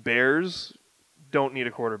Seahawks, it's Bears don't need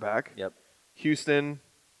a quarterback. Yep. Houston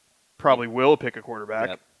probably will pick a quarterback.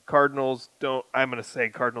 Yep. Cardinals don't. I'm going to say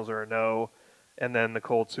Cardinals are a no, and then the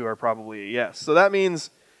Colts who are probably a yes. So that means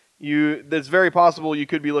it's very possible you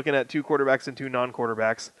could be looking at 2 quarterbacks and 2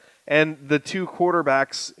 non-quarterbacks. And the 2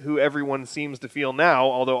 quarterbacks who everyone seems to feel now,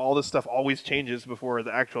 although all this stuff always changes before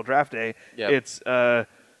the actual draft day, Yep. it's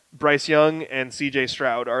Bryce Young and C.J.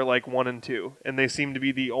 Stroud are like 1 and 2, and they seem to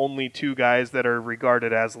be the only 2 guys that are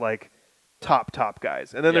regarded as like top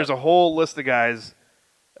guys. And then Yep. there's a whole list of guys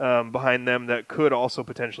behind them that could also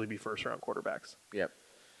potentially be first-round quarterbacks. Yep.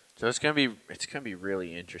 So it's gonna be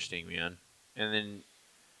really interesting, man. And then,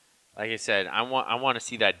 like I said, I want to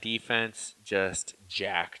see that defense just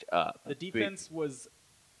jacked up. The defense was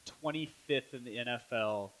 25th in the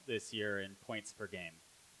NFL this year in points per game.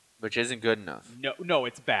 Which isn't good enough. No,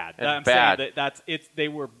 it's bad. It's I'm bad. saying they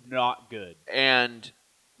were not good. And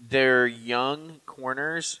their young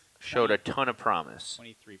corners showed a ton of promise.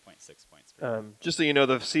 23.6 points per game. Just so you know,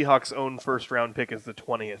 the Seahawks' own first-round pick is the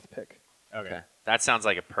 20th pick. Okay. That sounds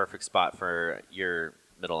like a perfect spot for your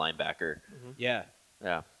middle linebacker. Yeah.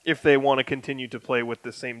 Yeah. If they want to continue to play with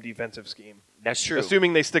the same defensive scheme. That's true.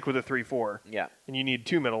 Assuming they stick with a 3-4. Yeah. And you need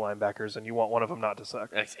 2 middle linebackers, and you want one of them not to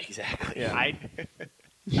suck. Exactly. Yeah.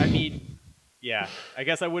 I mean, yeah. I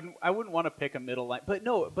guess I wouldn't want to pick a middle line, but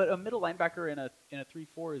a middle linebacker in a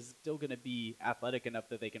 3-4 is still going to be athletic enough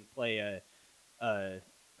that they can play a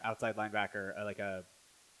outside linebacker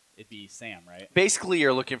it'd be Sam, right? Basically,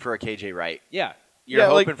 you're looking for a KJ Wright. Yeah. You're Yeah,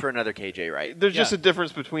 hoping like- for another KJ Wright. There's just Yeah. a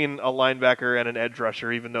difference between a linebacker and an edge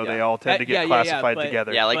rusher, even though Yeah. they all tend to get Yeah, classified but-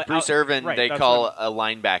 together. Yeah, like But Bruce Irvin, right, they that's call what a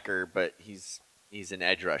linebacker, but he's an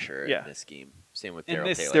edge rusher Yeah. in this scheme. Same with In Darryl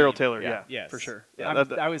this Taylor. Daryl Taylor, Yeah. yeah, Yes, for sure. I'm- Yeah,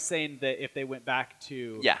 that- I was saying that if they went back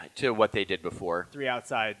to Yeah, to what they did before. 3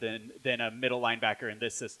 outside, then a middle linebacker in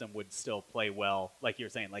this system would still play well, like you were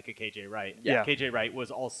saying, like a KJ Wright. Yeah. KJ Wright was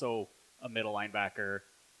also a middle linebacker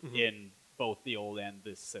in both the old and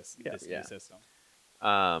this system. Yeah. This new system.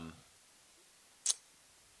 I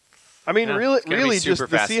mean, Yeah, really, it's gonna be really, just super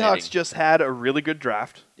the fascinating. Seahawks just had a really good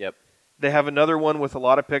draft. Yep. They have another one with a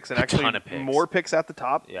lot of picks and A actually ton of picks. more picks at the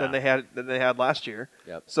top Yeah. than they had last year.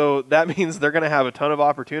 Yep. So that means they're going to have a ton of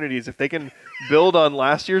opportunities if they can build on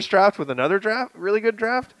last year's draft with another draft, really good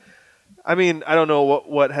draft. I mean, I don't know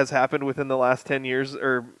what has happened within the last 10 years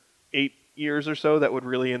or 8 years or so that would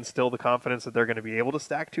really instill the confidence that they're going to be able to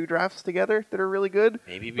stack 2 drafts together that are really good.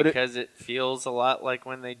 Maybe But because it feels a lot like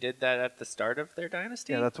when they did that at the start of their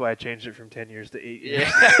dynasty. Yeah, that's why I changed it from 10 years to 8 years.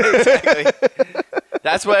 Yeah, exactly.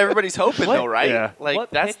 That's what everybody's hoping, though, right? Yeah. Like What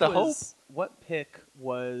that's pick the hope.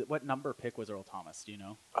 What number pick was Earl Thomas? Do you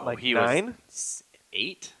know? Oh, Like he 9? was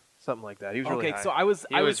 8. Something like that. He was really Okay, high. so I was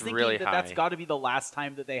He I was was thinking really that's high. got to be the last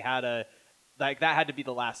time that they had that had to be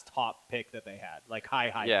the last top pick that they had, like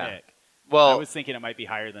high Yeah. pick. I Well, was thinking it might be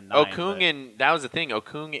higher than 9. Okung and that was the thing.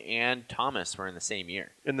 Okung and Thomas were in the same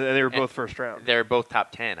year. and they were and- both first round. They're both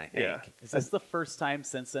top 10, I think. Yeah. Is this the first time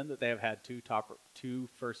since then that they have had 2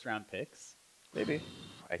 first round picks? Maybe.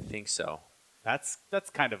 I think so. That's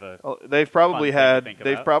kind of a Oh, they've probably Fun thing to had think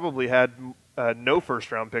they've about. probably had no first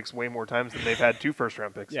round picks way more times than they've had 2 first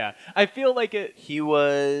round picks. yeah. I feel like it. He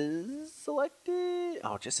was selected.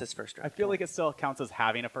 Oh, just his first round. I feel like it still counts as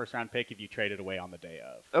having a first round pick if you trade it away on the day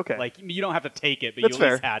of. Okay. Like you don't have to take it, but That's you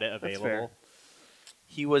at least fair. had it That's available. fair.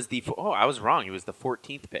 he was the. Oh, I was wrong. He was the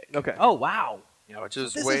 14th pick. Okay. Oh wow. Yeah, which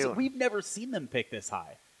is This way. is we've never seen them pick this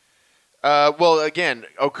high. Well, again,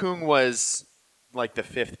 Okung was like the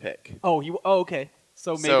 5th pick. Oh, okay.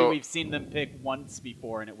 So maybe So- we've seen them pick once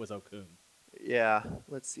before, and it was Okung. Yeah.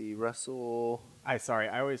 Let's see. Russell. I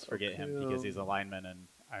always forget him because he's a lineman, and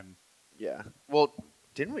I'm. Yeah. Well,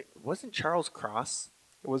 didn't we? Wasn't Charles Cross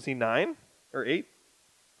Was he 9 or 8?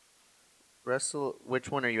 Russell? Which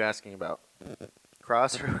one are you asking about?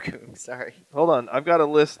 Cross or Okung? Sorry. Hold on. I've got a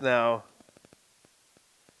list now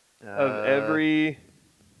Uh, of every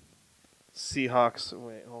Seahawks.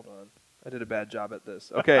 Wait, hold on. I did a bad job at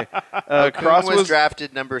this. Okay. Okung Cross was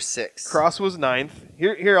drafted number 6. Cross was 9th.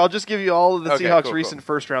 Here, I'll just give you all of the Okay, Seahawks' cool, recent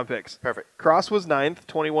first round picks. Perfect. Cross was 9th.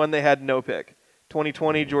 21, they had no pick.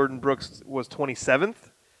 2020, Jordan Brooks was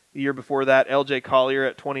 27th. The year before that, L.J. Collier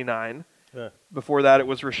at 29. Before that, it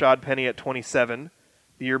was Rashad Penny at 27.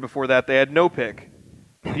 The year before that, they had no pick.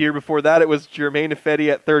 The year before that, it was Jermaine Ifedi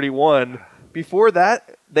at 31. Before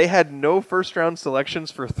that, they had no first-round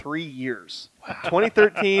selections for 3 years.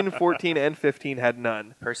 2013, 14, and 15 had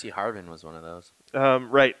none. Percy Harvin was one of those.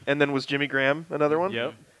 Right. And then was Jimmy Graham another one?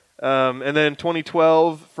 Yep. And then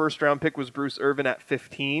 2012, first-round pick was Bruce Irvin at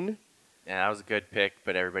 15. Yeah, that was a good pick,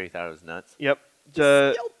 but everybody thought it was nuts. Yep.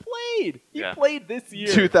 Still played. He Yeah. played this year.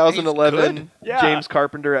 2011, He's good. Yeah. James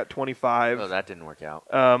Carpenter at 25. Oh, that didn't work out.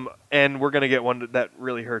 And we're going to get one that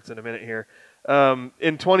really hurts in a minute here.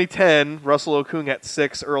 In 2010, Russell Okung at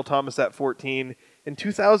 6, Earl Thomas at 14. In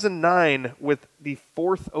 2009, with the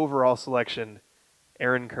 4th overall selection,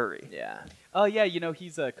 Aaron Curry. Yeah. Oh yeah,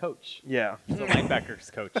 he's a coach. Yeah. He's a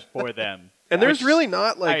linebackers coach for them. And there's Which really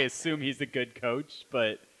not I like assume he's a good coach,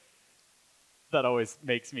 but that always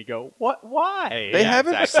makes me go, "What? Why?" they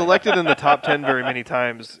haven't exactly. selected in the top 10 very many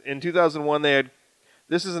times. In 2001, they had.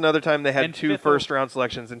 This is another time they had And 2 fifth first-round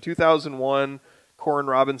selections. In 2001, Corin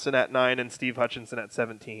Robinson at 9 and Steve Hutchinson at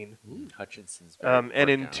 17. Hutchinson's. And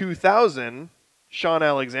in 2000, Sean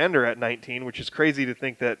Alexander at 19, which is crazy to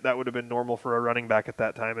think that that would have been normal for a running back at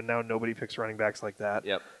that time, and now nobody picks running backs like that.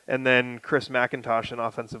 Yep. And then Chris McIntosh, an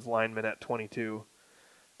offensive lineman, at 22.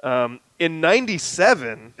 In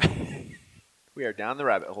 97, We are down the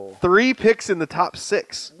rabbit hole. 3 picks in the top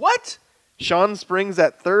 6. What? Sean Springs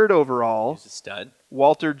at 3rd overall. He was a stud.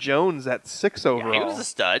 Walter Jones at 6 overall. Yeah, he was a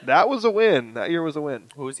stud. That was a win. That year was a win.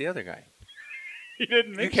 Who was the other guy? he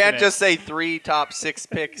didn't. You mention can't it. just say 3 top 6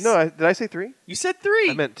 picks. No, did I say 3? You said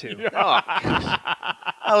 3. I meant 2. Oh,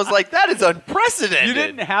 I was like, that is unprecedented. You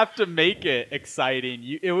didn't have to make it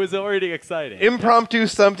exciting. It was already exciting. Impromptu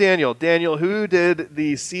stump Daniel. Daniel, who did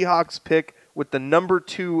the Seahawks pick with the number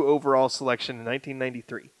 2 overall selection in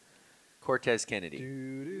 1993? Cortez Kennedy.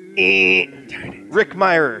 Rick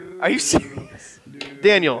Meyer. Are you serious?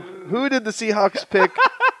 Daniel, who did the Seahawks pick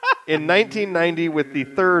in 1990 with the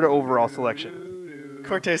 3rd overall selection?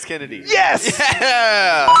 Cortez Kennedy. Yes!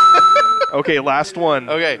 Yeah. Okay, last one.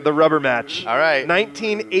 Okay. The rubber match. All right.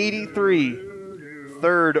 1983,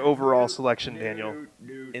 3rd overall selection, Daniel.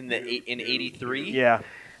 In 83. Yeah.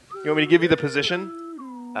 You want me to give you the position?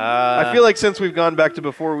 I feel like since we've gone back to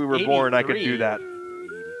before we were born, I could do that.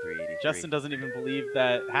 83. Justin doesn't even believe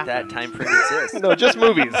that happened. That time frame exists. No, just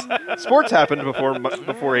movies. Sports happened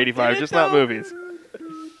before 85, just not movies.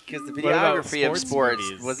 Because the What about videography of sports,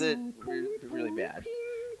 movies? was it really bad?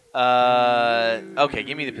 Okay,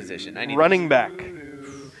 give me the position. I need Running back.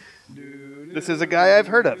 This is a guy I've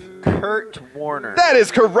heard of. Kurt Warner. That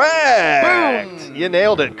is correct. You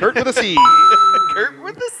nailed it. Kurt with a C. Kurt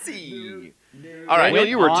with a C. All right. Daniel,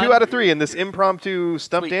 you were on- 2 out of 3 in this impromptu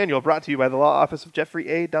Stump Sweet. Daniel brought to you by the law office of Jeffrey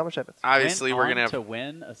A. Domashevitz. Obviously, Went we're on gonna have to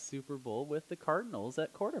win a Super Bowl with the Cardinals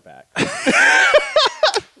at quarterback.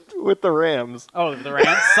 With the Rams. Oh, the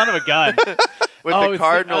Rams, son of a gun. with Oh, the it's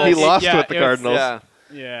Cardinals. He lost yeah, with the it was- Cardinals. Yeah.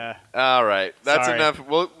 Yeah. All right. That's Sorry. enough.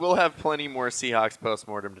 We'll have plenty more Seahawks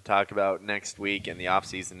postmortem to talk about next week, and the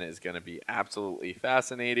offseason is going to be absolutely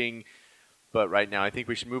fascinating. But right now, I think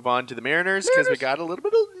we should move on to the Mariners because we got a little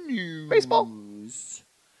bit of news. Baseball.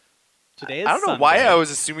 Today is I don't know why Sunday. I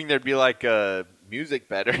was assuming there'd be like a music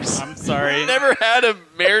bed or something. I'm sorry. Never had a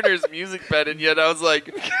Mariners music bed, and yet I was like,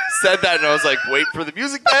 said that, and I was like, wait for the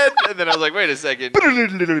music bed, and then I was like, wait a second. Hold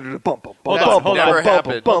on. Never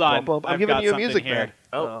happened. Hold on. I'm I've giving got you a something music here. bed.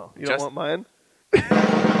 Oh, You don't want mine?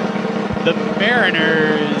 The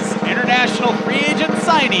Mariners international free agent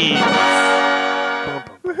signings.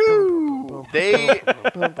 They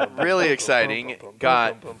really exciting.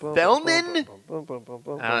 Got Felnin.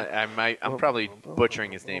 I'm probably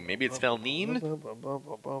butchering his name. Maybe it's Felnine.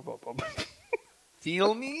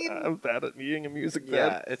 Thielnine. I'm bad at being a music bed.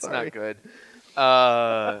 Yeah, it's Sorry. not good.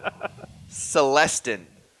 Celestin.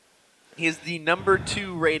 He is the number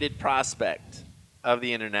 2 rated prospect of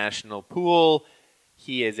the international pool.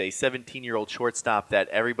 He is a 17-year-old shortstop that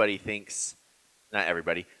everybody thinks, not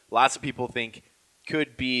everybody, lots of people think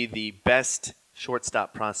could be the best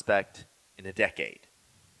shortstop prospect in a decade.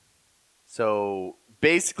 So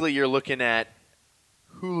basically you're looking at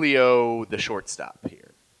Julio the shortstop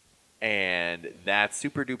here. And that's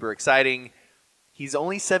super duper exciting. He's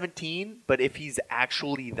only 17, but if he's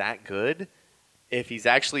actually that good, if he's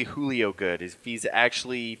actually Julio good, if he's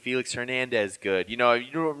actually Felix Hernandez good,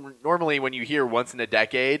 normally when you hear once in a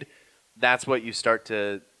decade, that's what you start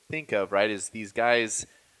to think of, right? Is these guys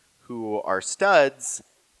who are studs.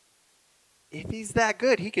 If he's that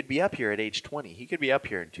good, he could be up here at age 20. He could be up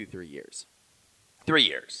here in 2-3 years. 3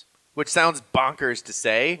 years, which sounds bonkers to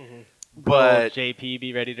say, Will but JP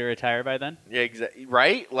be ready to retire by then? yeah,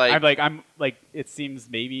 right? Like, I'm like it seems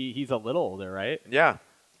maybe he's a little older, right? yeah.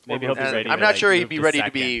 Maybe he'll be And ready. I'm to, not like, sure he'd move be ready to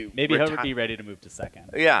second. be Maybe he'll reti- be ready to move to second.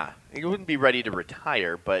 Yeah, he wouldn't be ready to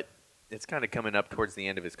retire, but it's kind of coming up towards the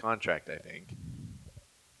end of his contract, I think.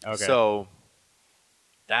 Okay. So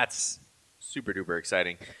that's super duper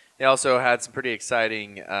exciting. They also had some pretty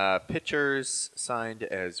exciting pitchers signed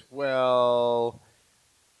as well,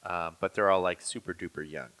 but they're all like super duper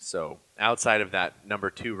young. So outside of that number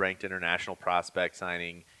 2 ranked international prospect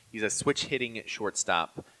signing, he's a switch hitting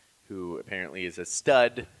shortstop who apparently is a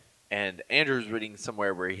stud. And Andrew's reading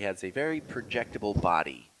somewhere where he has a very projectable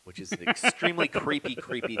body, which is an extremely creepy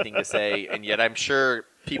thing to say. And yet I'm sure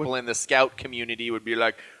people in the scout community would be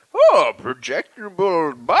like, oh,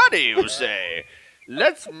 projectable body, you say?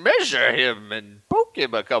 Let's measure him and poke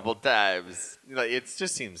him a couple times. It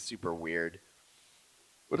just seems super weird.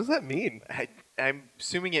 What does that mean? I'm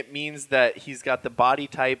assuming it means that he's got the body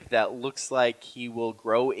type that looks like he will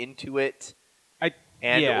grow into it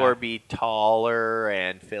or be taller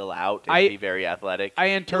and fill out and be very athletic. I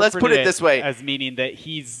interpret Let's put it this way. as meaning that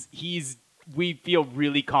he's we feel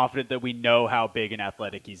really confident that we know how big and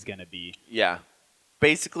athletic he's going to be. Yeah.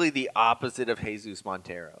 Basically the opposite of Jesus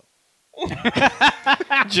Montero.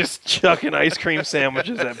 Just chucking ice cream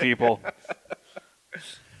sandwiches at people.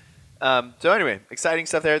 So anyway, exciting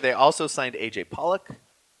stuff there. They also signed A.J. Pollock,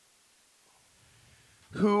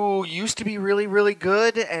 who used to be really, really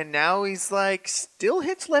good, and now he's like still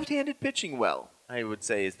hits left-handed pitching well, I would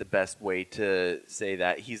say is the best way to say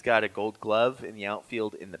that. He's got a gold glove in the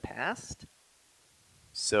outfield in the past.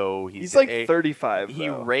 So He's like 35, He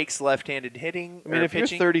though. rakes left-handed hitting. I mean, if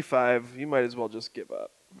pitching. you're 35, you might as well just give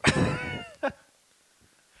up.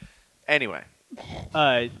 Anyway,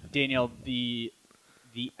 Daniel, the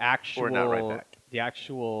actual We're not right back. the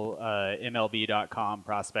actual MLB.com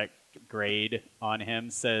prospect grade on him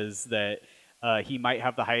says that he might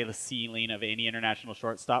have the highest ceiling of any international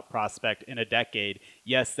shortstop prospect in a decade.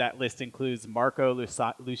 Yes, that list includes Marco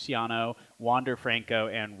Luciano, Wander Franco,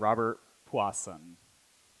 and Robert Puason.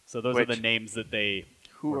 So those are the names that they.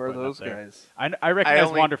 Who were are putting up those there. guys? I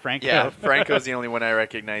recognize Wander Franco. Yeah, Franco's the only one I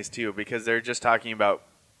recognize too, because they're just talking about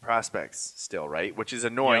prospects still, right? Which is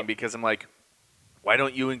annoying Yep. because I'm like, why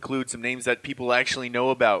don't you include some names that people actually know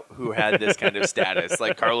about who had this kind of status,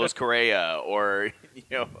 like Carlos Correa or,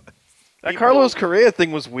 That Carlos Correa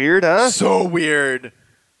thing was weird, huh? So weird.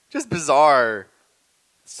 Just bizarre.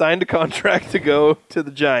 Signed a contract to go to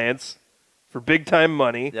the Giants for big-time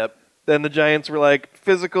money. Yep. Then the Giants were like,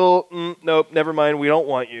 physical, nope, never mind, we don't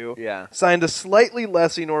want you. Yeah. Signed a slightly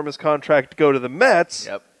less enormous contract to go to the Mets.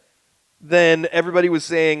 Yep. Then everybody was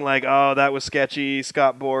saying, like, oh, that was sketchy,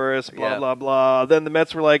 Scott Boras, blah, blah, blah. Then the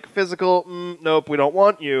Mets were like, physical, nope, we don't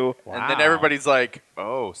want you. Wow. And then everybody's like,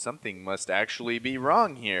 oh, something must actually be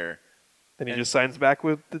wrong here. Then he just signs back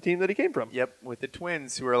with the team that he came from. Yep, with the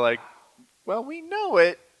Twins who are like, well, we know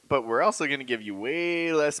it, but we're also going to give you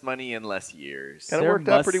way less money and less years. Kind of There worked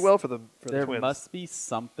out pretty must- well for the There Twins. must be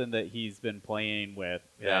something that he's been playing with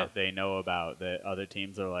Yeah. that they know about that other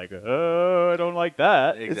teams are like, oh, I don't like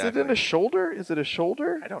that. Is it in a shoulder? Is it a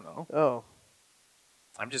shoulder? I don't know. Oh,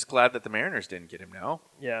 I'm just glad that the Mariners didn't get him now.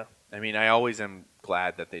 yeah. I mean, I always am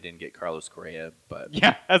glad that they didn't get Carlos Correa, but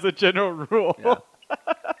Yeah, as a general rule. Yeah.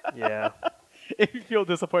 Yeah. If you feel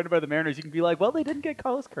disappointed by the Mariners, you can be like, well, they didn't get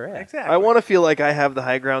Carlos Correa. exactly. I want to feel like I have the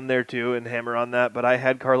high ground there too and hammer on that, but I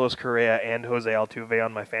had Carlos Correa and Jose Altuve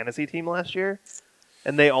on my fantasy team last year,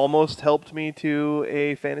 and they almost helped me to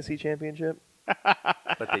a fantasy championship.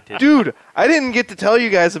 but they did. Dude, I didn't get to tell you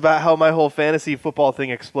guys about how my whole fantasy football thing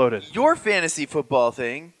exploded. Your fantasy football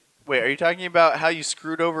thing. Wait, are you talking about how you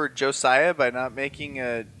screwed over Josiah by not making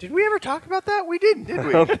a? Did we ever talk about that? We didn't, did I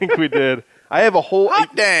we? don't think we did. I have a whole.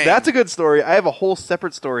 Hot dang. That's a good story. I have a whole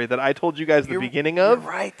separate story that I told you guys the beginning of,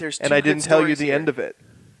 You're right. There's and I didn't tell you the end of it.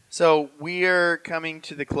 So we are coming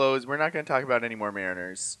to the close. We're not going to talk about any more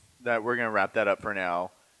Mariners. That we're going to wrap that up for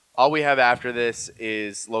now. All we have after this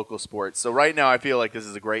is local sports. So right now, I feel like this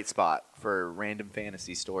is a great spot for random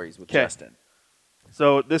fantasy stories with 'Kay. Justin.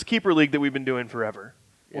 So this keeper league that we've been doing forever.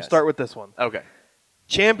 We'll Yes. start with this one. Okay.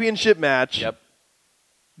 Championship match. Yep.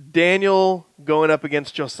 Daniel going up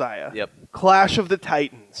against Josiah. Yep. Clash of the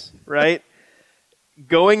Titans, right?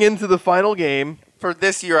 Going into the final game, For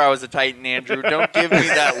this year, I was a Titan, Andrew. Don't give me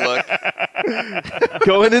that look.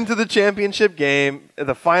 going into the championship game,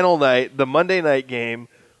 the final night, the Monday night game,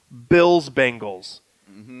 Bills-Bengals.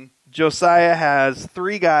 Mm-hmm. Josiah has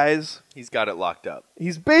 3 guys. He's got it locked up.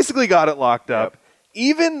 He's basically got it locked up.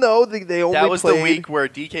 Even though they only That was played... the week where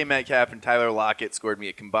DK Metcalf and Tyler Lockett scored me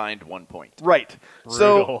a combined 1 point. Right.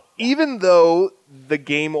 So Brutal. even though the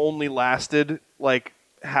game only lasted like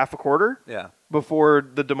half a quarter Yeah. before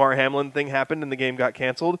the DeMar Hamlin thing happened and the game got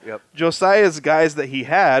canceled, Yep. Josiah's guys that he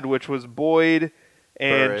had, which was Boyd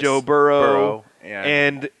and Burris, Joe Burrow,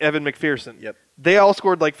 and Evan McPherson, Yep. they all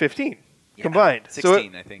scored like 15 Yeah, combined.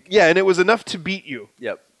 16, I think. Yeah, and it was enough to beat you.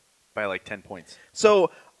 Yep. By like 10 points. So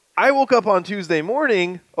I woke up on Tuesday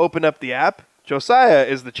morning, open up the app. Josiah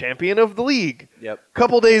is the champion of the league. Yep.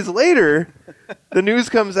 Couple days later, the news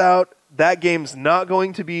comes out that game's not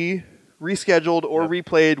going to be rescheduled or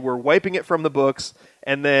replayed. We're wiping it from the books.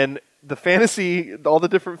 And then all the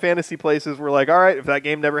different fantasy places were like, all right, if that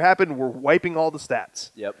game never happened, we're wiping all the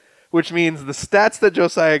stats. Yep. Which means the stats that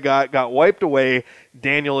Josiah got wiped away.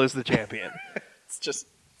 Daniel is the champion. It's just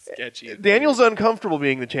sketchy. Daniel's uncomfortable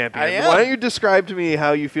being the champion. I am. Why don't you describe to me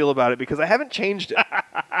how you feel about it? Because I haven't changed it.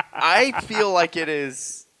 I feel like it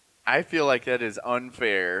is. I feel like that is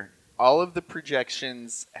unfair. All of the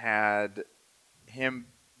projections had him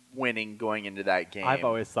winning going into that game. I've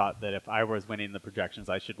always thought that if I was winning the projections,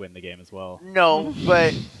 I should win the game as well. No,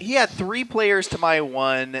 but he had 3 players to my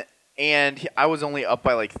 1, and I was only up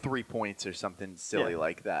by like 3 points or something silly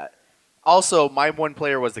like that. Also, my 1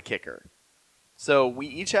 player was the kicker. So we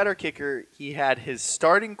each had our kicker. He had his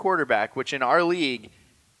starting quarterback, which in our league,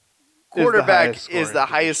 quarterback is the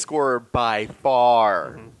highest scorer by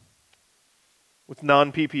far. Mm-hmm. With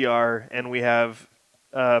non-PPR, and we have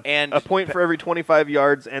And a point for every 25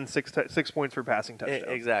 yards and 6 points for passing touchdowns.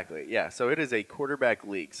 Exactly, yeah. So it is a quarterback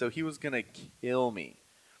league. So he was going to kill me.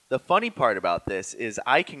 The funny part about this is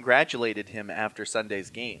I congratulated him after Sunday's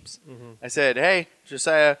games. Mm-hmm. I said, hey,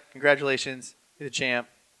 Josiah, congratulations. You're the champ.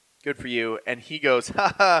 Good for you. And he goes,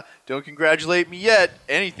 haha, don't congratulate me yet.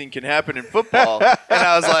 Anything can happen in football. And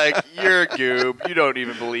I was like, you're a goob. You don't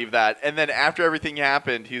even believe that. And then after everything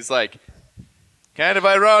happened, he's like, kind of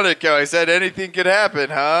ironic how I said anything could happen,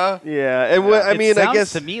 huh? Yeah, and I mean, I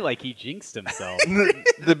guess to me like he jinxed himself.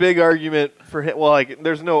 the big argument for him, well, like,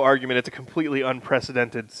 there's no argument. It's a completely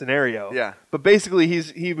unprecedented scenario. Yeah. But basically,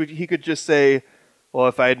 he could just say, well,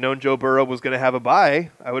 if I had known Joe Burrow was going to have a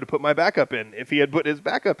bye, I would have put my backup in. If he had put his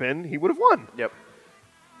backup in, he would have won. Yep.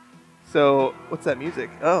 So, what's that music?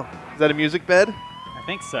 Oh, is that a music bed? I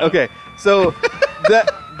think so. Okay, so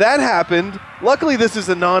that happened. Luckily, this is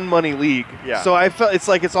a non-money league. Yeah. So I felt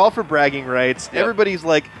it's all for bragging rights. Yep. Everybody's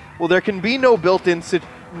like, well, there can be no built-in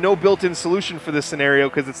solution for this scenario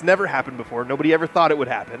because it's never happened before. Nobody ever thought it would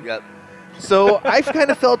happen. Yep. So I kind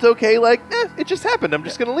of felt okay, like, it just happened. I'm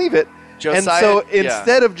just going to leave it. Josiah, and so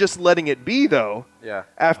instead of just letting it be, though,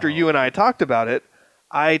 after you and I talked about it,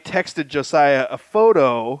 I texted Josiah a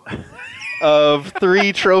photo of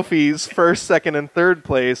 3 trophies, first, second, and third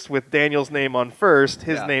place, with Daniel's name on first,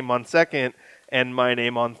 his name on second, and my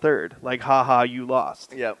name on third. Like, haha, you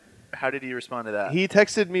lost. Yep. How did he respond to that? He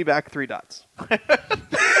texted me back 3 dots.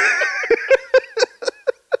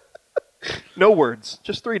 No words,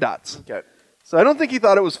 just 3 dots. Okay. So I don't think he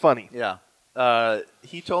thought it was funny. Yeah.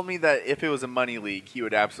 He told me that if it was a money league, he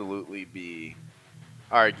would absolutely be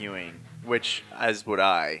arguing, which as would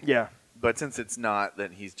I. Yeah. But since it's not,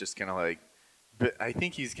 then he's just kind of like, but I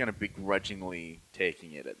think he's kind of begrudgingly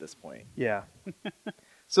taking it at this point. Yeah.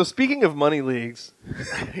 So speaking of money leagues,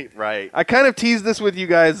 Right. I kind of teased this with you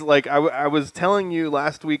guys. Like I was telling you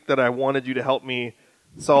last week that I wanted you to help me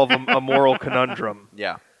solve a moral conundrum.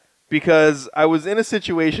 Yeah. Because I was in a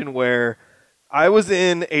situation where I was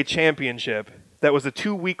in a championship that was a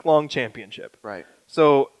 2-week-long championship. Right.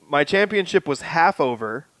 So my championship was half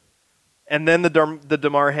over, and then the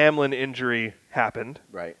Damar Hamlin injury happened.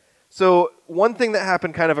 Right. So one thing that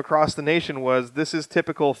happened kind of across the nation was, this is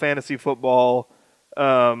typical fantasy football,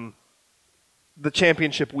 the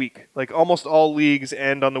championship week. Like almost all leagues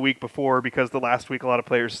end on the week before because the last week a lot of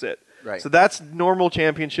players sit. Right. So that's normal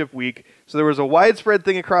championship week. So there was a widespread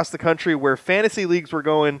thing across the country where fantasy leagues were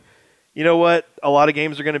going, you know what, a lot of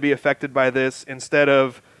games are going to be affected by this. Instead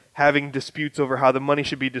of having disputes over how the money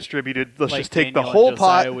should be distributed, let's just take the whole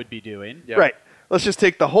pot. Would be doing. Yep. Right. Let's just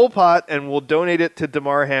take the whole pot and we'll donate it to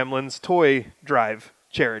Damar Hamlin's toy drive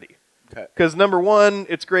charity. Okay. Because number 1,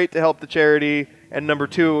 it's great to help the charity, and number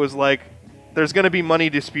 2, it was like, there's going to be money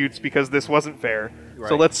disputes because this wasn't fair. Right.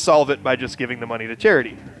 So let's solve it by just giving the money to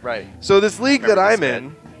charity. Right. So this league that Remember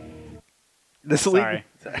I'm this in, Sorry.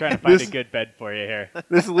 I'm trying to find a good bed for you here.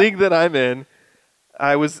 this league that I'm in,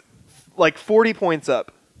 I was like 40 points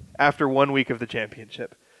up after 1 week of the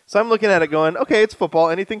championship. So I'm looking at it going, okay, it's football,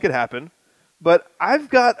 anything could happen, but I've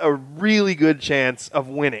got a really good chance of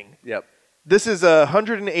winning. Yep. This is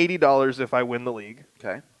 $180 if I win the league.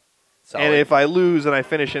 Okay. Solid. And if I lose and I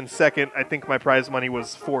finish in second, I think my prize money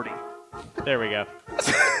was 40. There we go.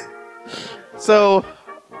 So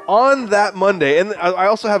on that Monday, and I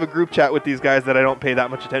also have a group chat with these guys that I don't pay that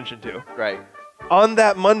much attention to. Right. On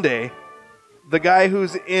that Monday, the guy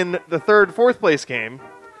who's in the 3rd, 4th place game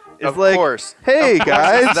is Of like, course. hey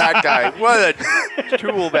guys, That guy. What a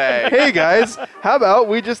tool bag. hey guys, how about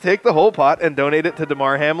we just take the whole pot and donate it to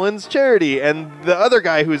Damar Hamlin's charity? And the other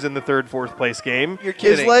guy who's in the 3rd, 4th place game You're is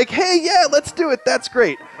kidding. like, hey, yeah, let's do it. That's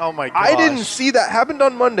great. Oh my gosh. I didn't see that. Happened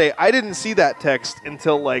on Monday. I didn't see that text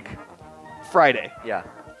until like Friday. Yeah.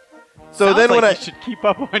 So Sounds then like when you should keep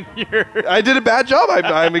up on your. I did a bad job.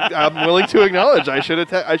 I'm willing to acknowledge I should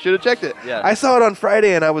have checked it. Yeah. I saw it on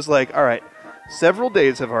Friday and I was like, all right, several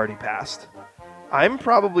days have already passed. I'm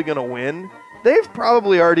probably going to win. They've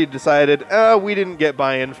probably already decided, we didn't get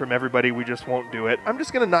buy-in from everybody. We just won't do it. I'm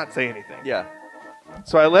just going to not say anything. Yeah.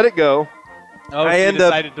 So I let it go. Oh, I so you end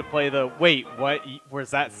up- decided to play the. Wait, what?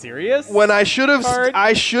 Was that serious? When I should Card?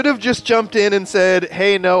 have just jumped in and said,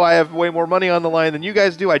 hey, no, I have way more money on the line than you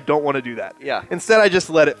guys do. I don't want to do that. Yeah. Instead, I just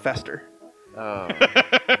let it fester. Oh.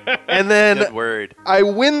 And then Good word. I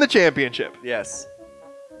win the championship. Yes.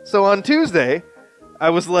 So on Tuesday, I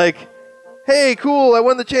was like, hey, cool, I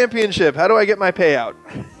won the championship. How do I get my payout?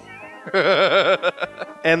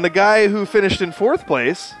 And the guy who finished in 4th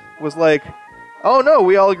place was like, oh, no,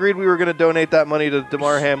 we all agreed we were going to donate that money to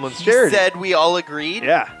Damar Hamlin's charity. He said we all agreed?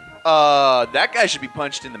 Yeah. That guy should be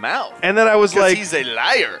punched in the mouth. And then I was Because like, he's a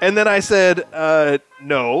liar. and then I said,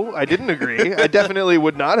 no, I didn't agree. I definitely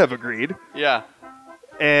would not have agreed. Yeah.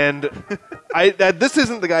 And this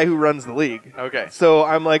isn't the guy who runs the league. Okay. So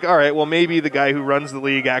I'm like, all right, well, maybe the guy who runs the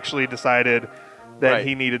league actually decided that Right.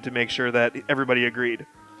 he needed to make sure that everybody agreed.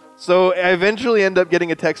 So I eventually end up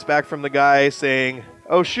getting a text back from the guy saying,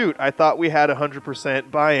 oh, shoot, I thought we had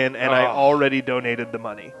 100% buy-in, and I Oh. already donated the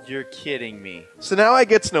money. You're kidding me. So now I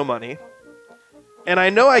gets no money, and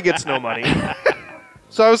I know I gets no money.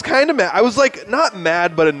 So I was kind of mad. I was like, not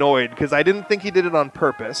mad, but annoyed, because I didn't think he did it on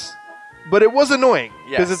purpose. But it was annoying,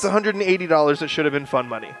 because Yes. it's $180 that should have been fun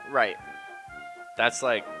money. Right. That's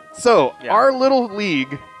like, So Yeah. our little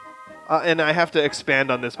league, and I have to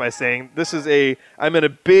expand on this by saying I'm in a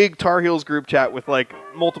big Tar Heels group chat with like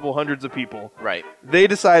multiple hundreds of people. Right. They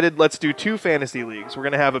decided let's do 2 fantasy leagues. We're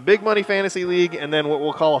going to have a big money fantasy league and then what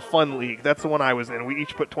we'll call a fun league. That's the one I was in. We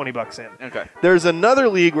each put $20 in. Okay. There's another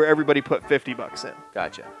league where everybody put $50 in.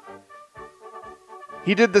 Gotcha.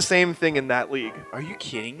 He did the same thing in that league. Are you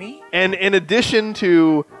kidding me? And in addition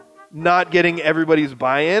to not getting everybody's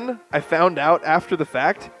buy-in, I found out after the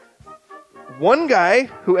fact, one guy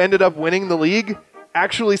who ended up winning the league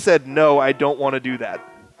actually said, no, I don't want to do that.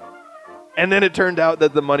 And then it turned out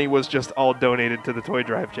that the money was just all donated to the Toy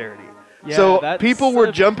Drive charity. Yeah, so people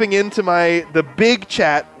were jumping into the big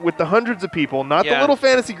chat with the hundreds of people, not the little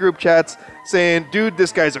fantasy group chats, saying, dude,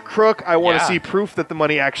 this guy's a crook. I want to see proof that the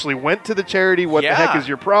money actually went to the charity. What the heck is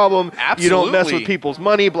your problem? Absolutely. You don't mess with people's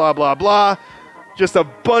money, blah, blah, blah. Just a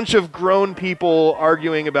bunch of grown people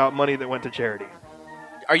arguing about money that went to charity.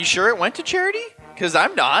 Are you sure it went to charity? Because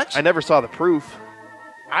I'm not. I never saw the proof.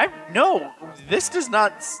 No, this does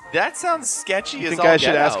not. That sounds sketchy You as think all I get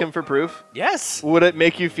should ask out. him for proof? Yes. Would it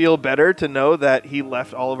make you feel better to know that he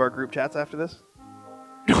left all of our group chats after this?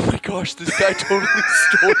 Oh my gosh, this guy totally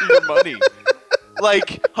stole your money.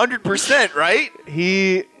 Like 100%, right?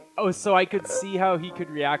 Oh, so I could see how he could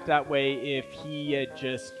react that way if he had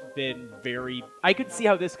just been very... I could see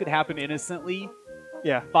how this could happen innocently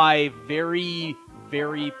by very,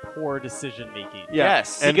 very poor decision-making.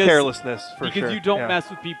 Yes. And carelessness, for sure. Because you don't mess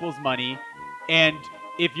with people's money, and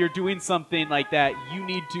if you're doing something like that,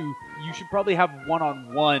 you should probably have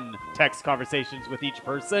one-on-one text conversations with each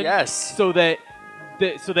person. Yes. So that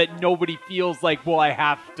nobody feels like, well, I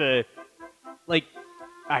have to... Like,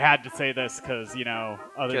 I had to say this because,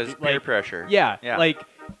 Because peer pressure. Yeah.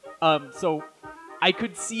 So I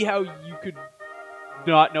could see how you could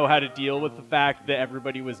not know how to deal with the fact that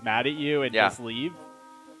everybody was mad at you and just leave.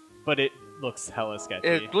 But it looks hella sketchy.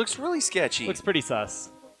 It looks really sketchy. Looks pretty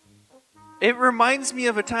sus. It reminds me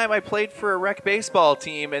of a time I played for a rec baseball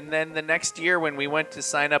team, and then the next year when we went to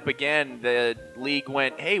sign up again, the league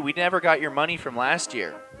went, hey, we never got your money from last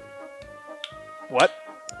year. What?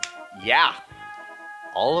 Yeah.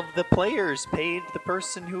 All of the players paid the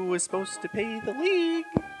person who was supposed to pay the league.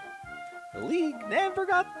 The league never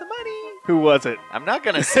got the money. Who was it? I'm not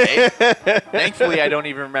going to say. Thankfully, I don't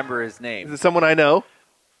even remember his name. Is it someone I know?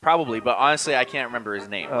 Probably, but honestly, I can't remember his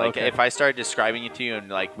name. Oh, okay. If I started describing it to you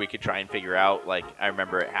and, we could try and figure out, I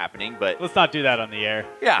remember it happening, but... Let's not do that on the air.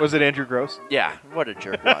 Yeah. Was it Andrew Gross? Yeah. What a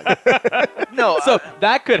jerkwad. No. So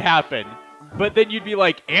that could happen, but then you'd be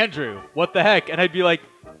like, Andrew, what the heck? And I'd be like,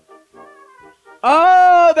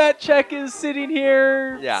 oh, that check is sitting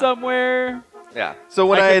here somewhere. Yeah. So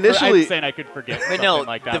when I'm saying I could forget But something no,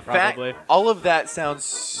 like that, the probably. all of that sounds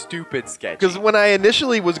stupid sketchy. Because when I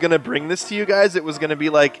initially was going to bring this to you guys, it was going to be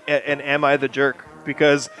like an Am I the Jerk?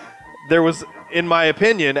 Because there was, in my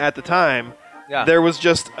opinion, at the time, there was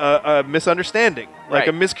just a misunderstanding, like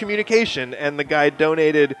a miscommunication, and the guy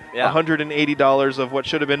donated $180 of what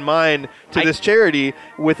should have been mine to this charity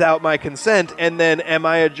without my consent, and then am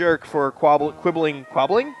I a jerk for quibbling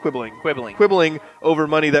over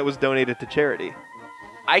money that was donated to charity?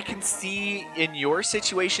 I can see in your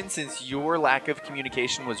situation, since your lack of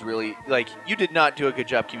communication was really, you did not do a good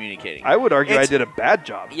job communicating. I would argue I did a bad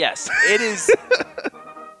job. Yes, it is.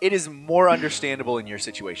 It is more understandable in your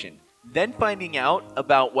situation. Then finding out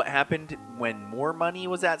about what happened when more money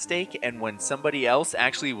was at stake and when somebody else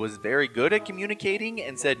actually was very good at communicating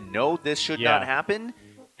and said, no, this should not happen,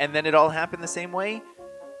 and then it all happened the same way,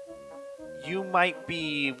 you might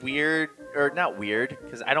be weird, or not weird,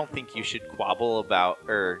 because I don't think you should quabble about,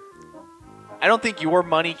 I don't think your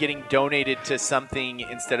money getting donated to something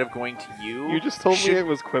instead of going to you. You just told me it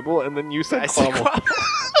was quibble, and then you said quabble.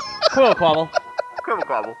 Quibble. Quibble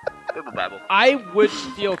quabble. Quibble babble. I would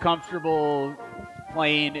feel comfortable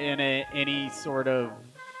playing in any sort of...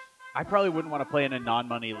 I probably wouldn't want to play in a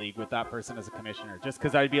non-money league with that person as a commissioner, just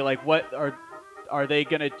because I'd be like, what are they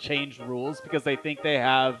going to change rules because they think they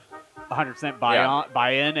have 100%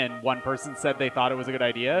 buy-in and one person said they thought it was a good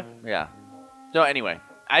idea? Yeah. So anyway,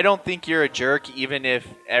 I don't think you're a jerk even if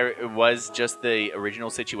it was just the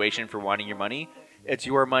original situation for wanting your money. It's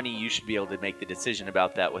your money. You should be able to make the decision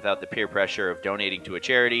about that without the peer pressure of donating to a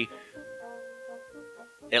charity.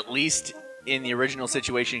 At least in the original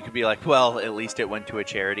situation, you could be like, well, at least it went to a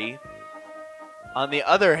charity. On the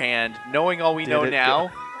other hand, knowing all we know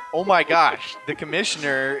now, oh my gosh, the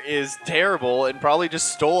commissioner is terrible and probably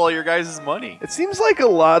just stole all your guys' money. It seems like a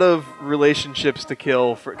lot of relationships to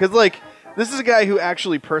kill for, because this is a guy who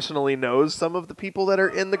actually personally knows some of the people that are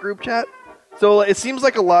in the group chat. So it seems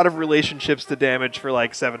like a lot of relationships to damage for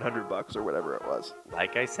 $700 or whatever it was.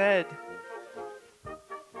 Like I said,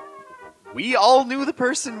 we all knew the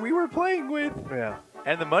person we were playing with. Yeah.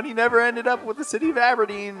 And the money never ended up with the city of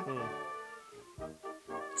Aberdeen.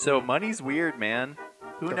 So money's weird, man.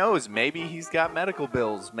 Who knows? Maybe he's got medical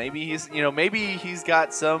bills. Maybe he's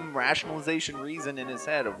got some rationalization reason in his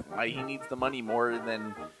head of why he needs the money more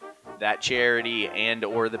than that charity and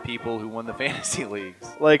or the people who won the fantasy leagues.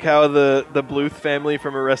 Like how the Bluth family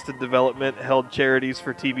from Arrested Development held charities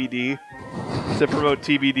for TBD to promote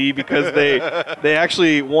TBD because they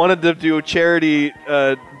actually wanted to do charity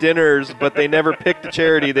dinners, but they never picked a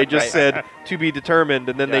charity. They just said to be determined,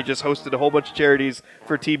 and then they just hosted a whole bunch of charities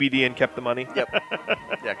for TBD and kept the money. Yep.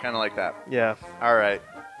 Yeah, kind of like that. Yeah. All right.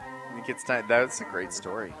 I think it's time. That's a great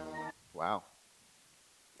story. Wow.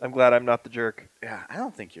 I'm glad I'm not the jerk. Yeah, I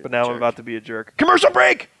don't think you're. But now I'm about to be a jerk. Commercial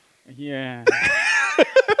break! Yeah.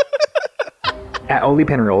 At Ole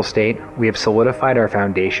Pen Real Estate, we have solidified our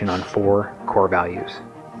foundation on 4 core values.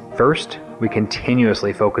 First, we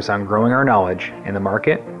continuously focus on growing our knowledge in the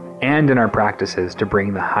market and in our practices to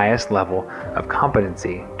bring the highest level of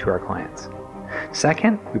competency to our clients.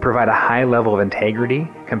 Second, we provide a high level of integrity,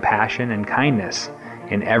 compassion, and kindness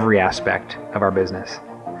in every aspect of our business.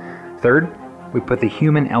 Third, we put the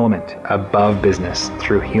human element above business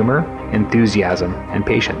through humor, enthusiasm, and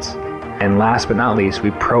patience. And last but not least,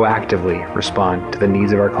 we proactively respond to the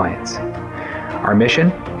needs of our clients. Our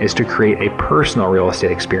mission is to create a personal real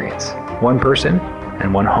estate experience, one person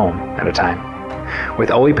and one home at a time.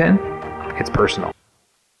 With Ole Pen, it's personal.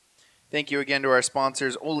 Thank you again to our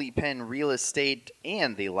sponsors, Ole Pen Real Estate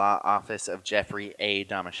and the Law Office of Jeffrey A.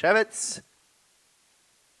 Domashevitz.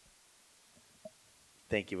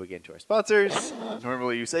 Thank you again to our sponsors.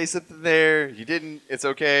 Normally you say something there. You didn't. It's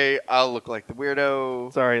okay. I'll look like the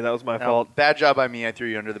weirdo. Sorry, that was my fault. Bad job by me. I threw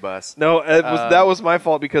you under the bus. No, that was my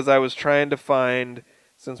fault because I was trying to find,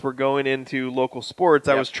 since we're going into local sports,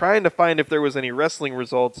 I was trying to find if there was any wrestling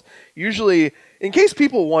results. Usually, in case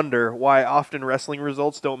people wonder why often wrestling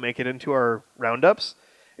results don't make it into our roundups,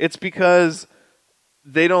 it's because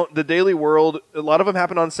the Daily World, a lot of them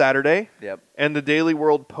happen on Saturday. Yep. And the Daily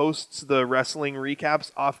World posts the wrestling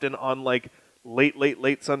recaps often on like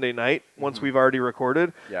late Sunday night once we've already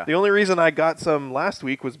recorded. Yeah. The only reason I got some last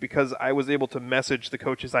week was because I was able to message the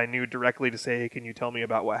coaches I knew directly to say, hey, can you tell me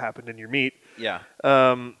about what happened in your meet? Yeah.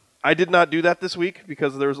 I did not do that this week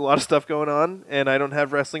because there was a lot of stuff going on and I don't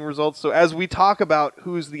have wrestling results. So as we talk about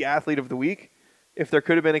who's the athlete of the week, if there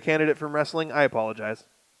could have been a candidate from wrestling, I apologize.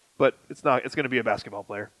 But it's not. It's going to be a basketball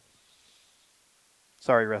player.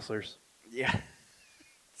 Sorry, wrestlers. Yeah.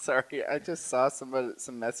 Sorry, I just saw some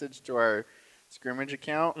message to our scrimmage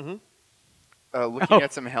account. Looking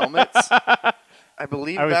at some helmets. I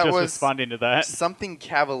believe I was that just was responding to that. something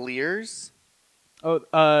Cavaliers. Oh,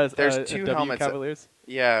 There's two W helmets. Cavaliers.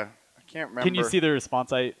 Yeah, I can't remember. Can you see the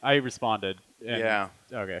response? I responded. Yeah.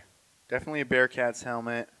 Okay. Definitely a Bearcats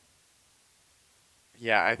helmet.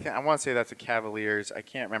 Yeah, I want to say that's a Cavaliers. I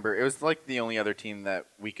can't remember. It was like the only other team that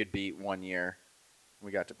we could beat one year.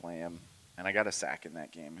 We got to play them, and I got a sack in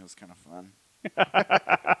that game. It was kind of fun.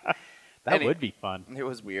 That would be fun. It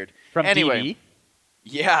was weird. From anyway, DB?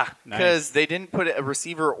 Yeah, Nice. because they didn't put a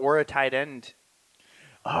receiver or a tight end.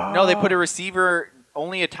 No, they put a receiver,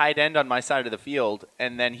 only a tight end on my side of the field,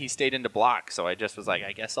 and then he stayed in to block. So I just was like,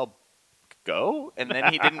 I guess I'll go, and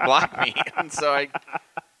then he didn't block me, and so I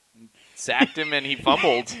sacked him, and he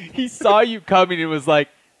fumbled. He saw you coming and was like,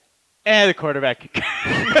 the quarterback.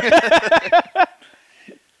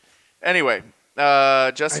 Anyway,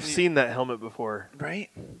 Justin, I've seen that helmet before. right?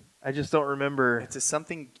 I just don't remember. It's a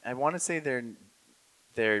something. I want to say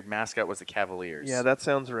their mascot was the Cavaliers. Yeah, that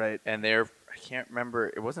sounds right. and I can't remember.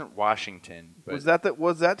 It wasn't Washington, but Was that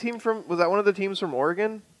one of the teams from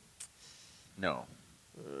Oregon? no.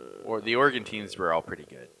 Or the Oregon teams were all pretty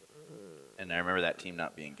good, and I remember that team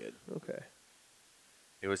not being good. Okay.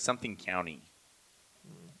 It was something county.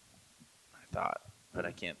 I thought, but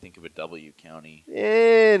I can't think of a W county.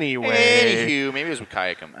 Anyway, Anywho, maybe it was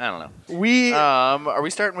Wahkiakum. I don't know. Are we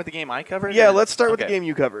starting with the game I covered? yeah, or- let's start with the Okay. game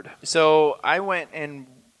you covered. So I went and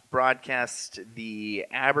broadcast the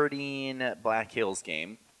Aberdeen Black Hills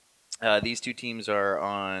game. These two teams are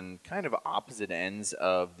on kind of opposite ends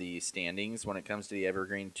of the standings when it comes to the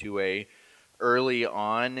Evergreen 2A early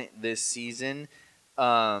on this season.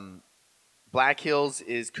 Black Hills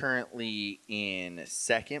is currently in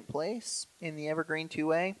second place in the Evergreen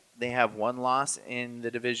 2A. They have one loss in the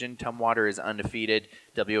division. Tumwater is undefeated.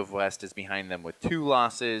 W of West is behind them with 2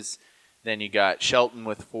 losses. Then you got Shelton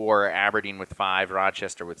with 4, Aberdeen with 5,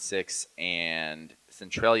 Rochester with 6, and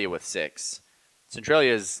Centralia with 6.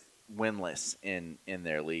 Centralia is winless in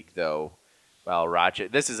their league, though. Well, Rochester.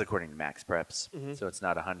 This is according to Max Preps, so it's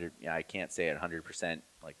not 100. Yeah, I can't say it 100%.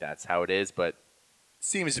 Like that's how it is, but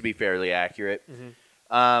seems to be fairly accurate.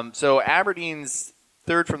 So Aberdeen's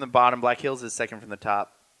third from the bottom. Black Hills is second from the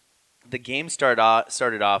top. The game started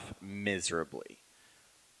off miserably.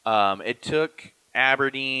 It took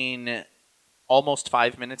Aberdeen almost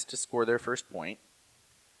 5 minutes to score their first point,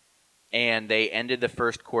 and they ended the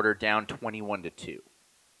first quarter down 21-2.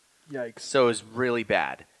 Yikes. So it was really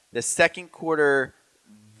bad. The second quarter,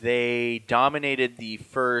 they dominated the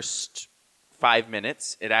first 5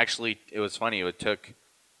 minutes. It was funny. It took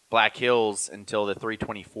Black Hills until the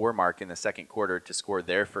 3:24 mark in the second quarter to score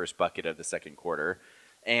their first bucket of the second quarter.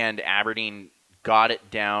 And Aberdeen got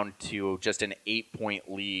it down to just an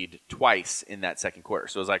 8-point lead twice in that second quarter.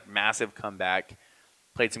 So it was like massive comeback.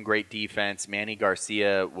 Played some great defense. Manny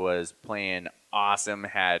Garcia was playing awesome,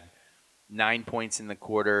 had 9 points in the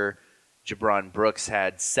quarter. Jabron Brooks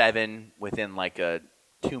had 7 within like a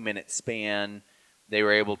 2-minute span. They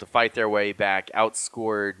were able to fight their way back,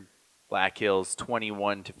 outscored Black Hills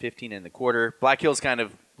 21-15 in the quarter. Black Hills kind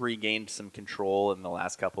of regained some control in the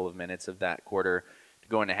last couple of minutes of that quarter to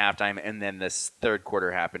go into halftime, and then this third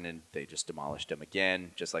quarter happened, and they just demolished them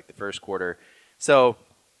again, just like the first quarter. So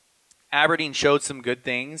Aberdeen showed some good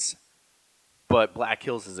things, but Black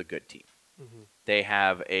Hills is a good team. They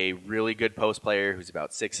have a really good post player who's about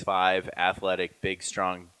 6'5", athletic, big,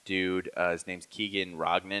 strong dude. His name's Keegan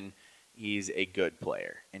Rognan. He's a good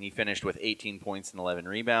player, and he finished with 18 points and 11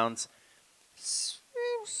 rebounds.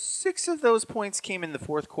 6 of those points came in the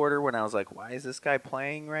fourth quarter when I was like, why is this guy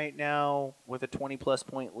playing right now with a 20-plus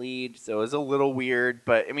point lead? So it was a little weird,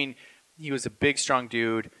 but, I mean, he was a big, strong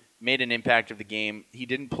dude, made an impact of the game. He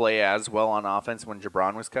didn't play as well on offense when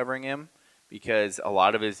Jabron was covering him, because a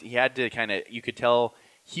lot of he had to kind of, you could tell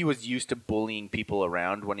he was used to bullying people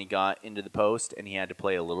around when he got into the post, and he had to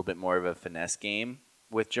play a little bit more of a finesse game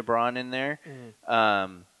with Jabron in there.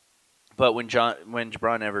 But when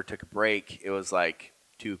Jabron ever took a break, it was like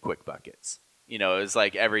 2 quick buckets. You know, it was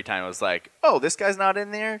like every time it was like, oh, this guy's not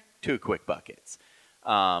in there, 2 quick buckets.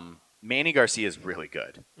 Manny Garcia is really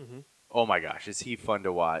good. Oh my gosh, is he fun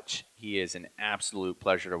to watch. He is an absolute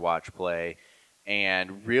pleasure to watch play.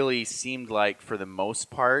 And really seemed like, for the most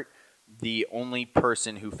part, the only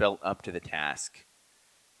person who felt up to the task.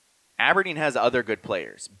 Aberdeen has other good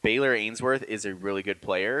players. Baylor Ainsworth is a really good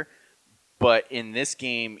player, but in this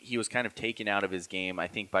game, he was kind of taken out of his game, I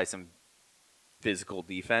think, by some physical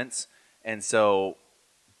defense. And so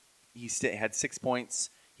he had 6 points.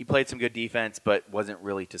 He played some good defense, but wasn't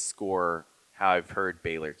really to score how I've heard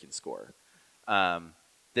Baylor can score.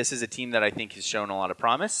 This is a team that I think has shown a lot of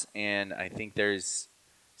promise, and I think there's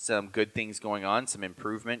some good things going on, some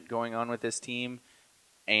improvement going on with this team.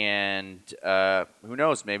 And who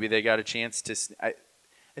knows, maybe they got a chance to I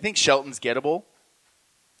think Shelton's gettable,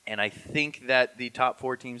 and I think that the top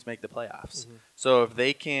 4 teams make the playoffs. So if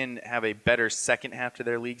they can have a better second half to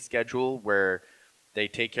their league schedule where they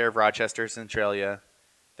take care of Rochester, Centralia,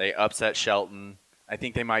 they upset Shelton, I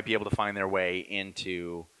think they might be able to find their way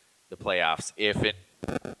into the playoffs if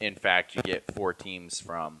in fact you get 4 teams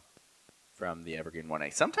from the Evergreen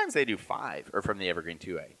 1A. Sometimes they do 5, or from the Evergreen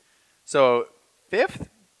 2A. So 5th,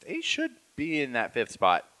 they should be in that 5th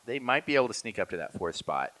spot. They might be able to sneak up to that 4th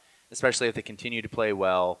spot, especially if they continue to play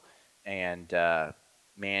well, and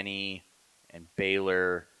Manny and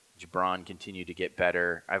Baylor, Jabron continue to get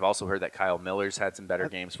better. I've also heard that Kyle Miller's had some better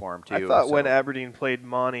games for him too. I thought when Aberdeen played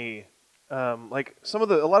Monty, like a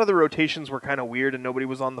lot of the rotations were kind of weird, and nobody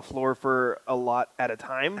was on the floor for a lot at a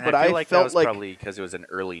time. And but I feel like felt that was probably because it was an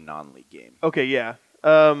early non-league game. Okay, yeah.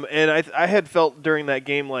 And I had felt during that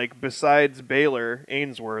game, like, besides Baylor,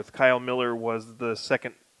 Ainsworth, Kyle Miller was the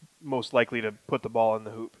second most likely to put the ball in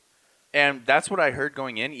the hoop. And that's what I heard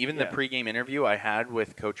going in. Even the pregame interview I had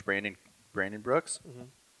with Coach Brandon Brooks,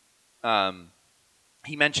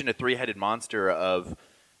 he mentioned a 3-headed monster of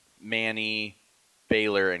Manny,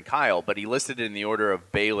 Baylor, and Kyle, but he listed it in the order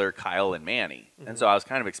of Baylor, Kyle, and Manny. And so I was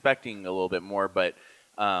kind of expecting a little bit more, but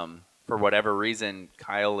for whatever reason,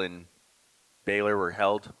 Kyle and Baylor were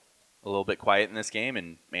held a little bit quiet in this game,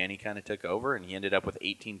 and Manny kind of took over, and he ended up with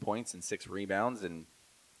 18 points and 6 rebounds, and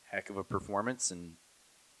heck of a performance. And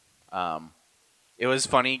it was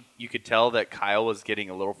funny. You could tell that Kyle was getting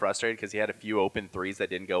a little frustrated because he had a few open threes that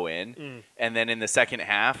didn't go in. And then in the second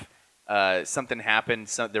half, something happened.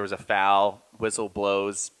 There was a foul. Whistle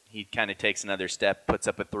blows. He kind of takes another step, puts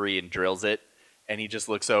up a 3, and drills it. And he just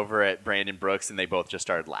looks over at Brandon Brooks, and they both just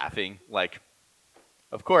started laughing. Like,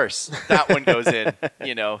 of course, that one goes in,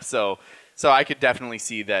 you know. So I could definitely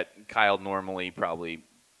see that Kyle normally probably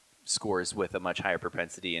scores with a much higher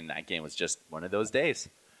propensity, and that game was just one of those days.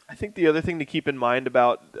 I think the other thing to keep in mind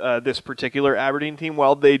about this particular Aberdeen team,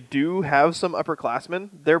 while they do have some upperclassmen,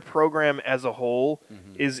 their program as a whole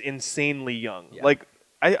is insanely young. Yeah. Like,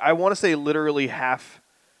 I want to say literally half.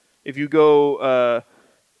 If you go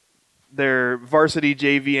their varsity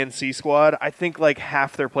JV and C squad, I think like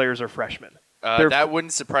half their players are freshmen. That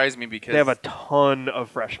wouldn't surprise me because They have a ton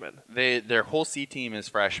of freshmen. their whole C team is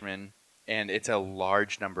freshmen, and it's a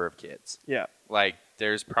large number of kids. Yeah. Like,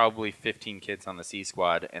 there's probably 15 kids on the C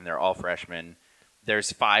squad, and they're all freshmen.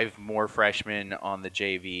 There's 5 more freshmen on the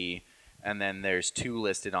JV, and then there's 2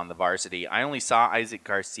 listed on the varsity. I only saw Isaac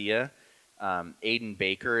Garcia. Aiden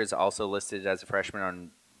Baker is also listed as a freshman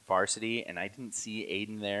on varsity, and I didn't see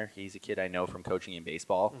Aiden there. He's a kid I know from coaching in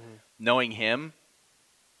baseball. Knowing him,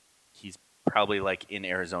 he's probably like in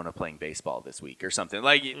Arizona playing baseball this week or something.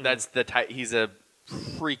 Like that's the type. He's a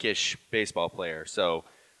freakish baseball player, so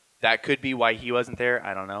that could be why he wasn't there.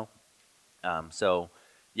 I don't know. So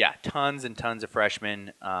yeah, tons and tons of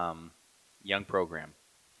freshmen. Young program.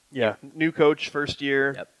 Yeah. New coach, first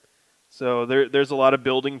year. Yep. So there's a lot of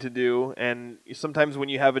building to do, and sometimes when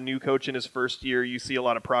you have a new coach in his first year, you see a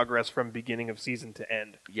lot of progress from beginning of season to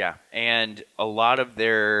end. Yeah, and a lot of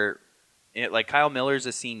their, like Kyle Miller's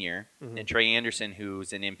a senior, and Trey Anderson,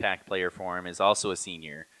 who's an impact player for him, is also a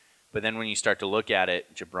senior. But then when you start to look at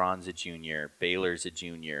it, Jabron's a junior, Baylor's a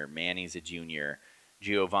junior, Manny's a junior,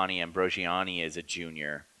 Giovanni Ambrosiani is a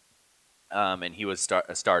junior, and he was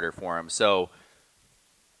a starter for him. So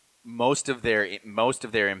most of their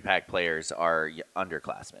impact players are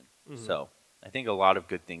underclassmen. So I think a lot of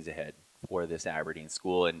good things ahead for this Aberdeen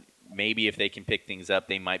school, and maybe if they can pick things up,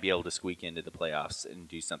 they might be able to squeak into the playoffs and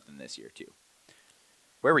do something this year too.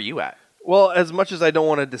 Where were you at? Well, as much as I don't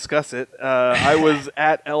want to discuss it, I was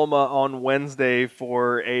at Elma on Wednesday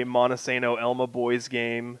for a Montesano Elma boys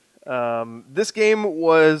game. This game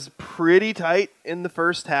was pretty tight in the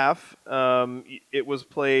first half. It was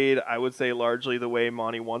played, I would say, largely the way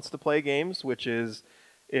Monty wants to play games, which is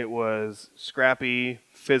it was scrappy,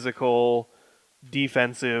 physical,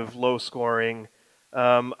 defensive, low scoring.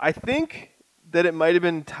 I think that it might have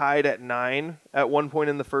been tied at 9 at one point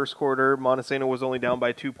in the first quarter. Montesano was only down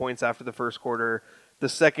by 2 points after the first quarter. The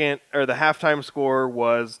halftime score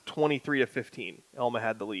was 23-15. Elma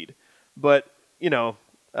had the lead. But,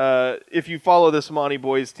 if you follow this Monty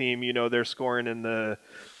boys team, they're scoring in the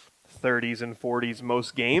 30s and 40s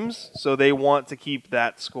most games. So they want to keep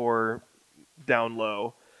that score down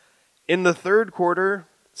low. In the third quarter,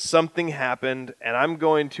 something happened, and I'm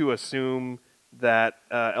going to assume that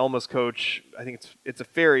Elma's coach, I think it's a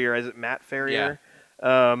Ferrier, is it Matt Ferrier?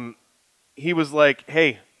 Yeah. He was like,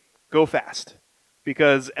 hey, go fast.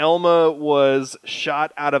 Because Elma was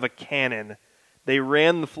shot out of a cannon. They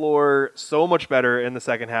ran the floor so much better in the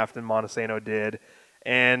second half than Montesano did.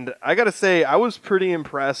 And I got to say, I was pretty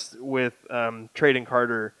impressed with Traden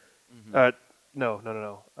Carter.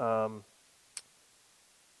 No.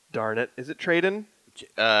 Darn it. Is it Traden?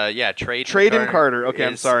 Yeah, Traden Carter. Okay,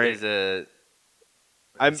 I'm sorry.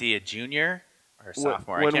 Is he a junior or a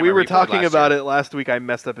sophomore? When we were talking about it last week, I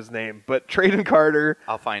messed up his name. But Traden Carter,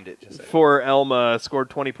 I'll find it. Just for Elma,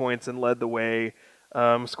 scored 20 points and led the way.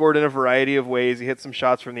 Scored in a variety of ways. He hit some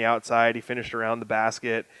shots from the outside. He finished around the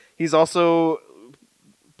basket. He's also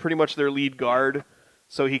pretty much their lead guard,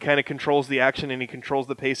 so he kind of controls the action and he controls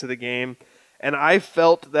the pace of the game. And I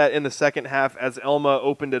felt that in the second half, as Elma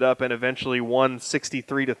opened it up and eventually won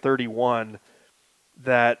 63-31,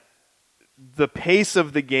 that the pace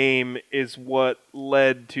of the game is what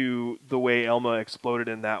led to the way Elma exploded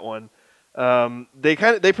in that one. They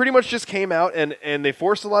pretty much just came out and they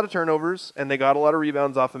forced a lot of turnovers and they got a lot of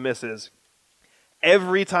rebounds off of misses.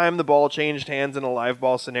 Every time the ball changed hands in a live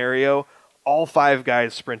ball scenario, all 5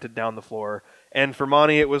 guys sprinted down the floor. And for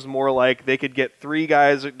Monty, it was more like they could get 3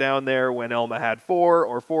 guys down there when Elma had 4,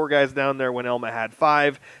 or 4 guys down there when Elma had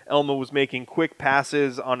 5. Elma was making quick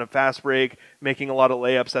passes on a fast break, making a lot of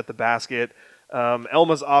layups at the basket.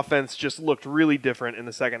 Elma's offense just looked really different in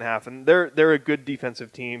the second half, and they're a good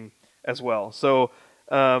defensive team as well. So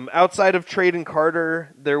outside of Traden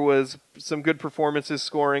Carter, there was some good performances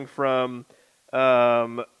scoring from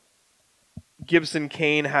Gibson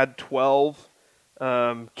Kane had 12.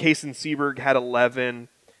 Kaysen Seberg had 11.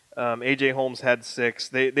 AJ Holmes had 6.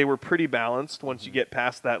 They were pretty balanced once you get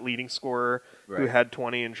past that leading scorer who had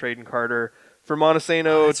 20 and Traden Carter. For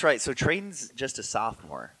Montesano... that's right. So Traden's just a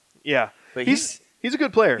sophomore. Yeah. But he's a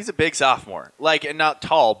good player. He's a big sophomore. And not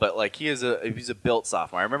tall, but he's a built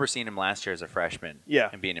sophomore. I remember seeing him last year as a freshman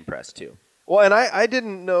and being impressed too. Well, and I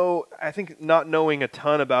didn't know, I think not knowing a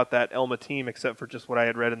ton about that Elma team except for just what I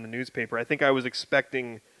had read in the newspaper, I think I was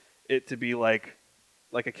expecting it to be like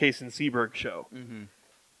a Kaysen Seberg show.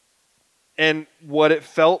 and what it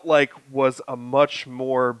felt like was a much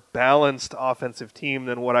more balanced offensive team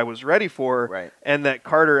than what I was ready for. Right. And that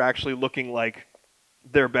Carter actually looking like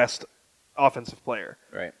their best offensive player.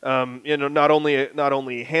 Right. Not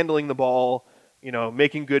only handling the ball,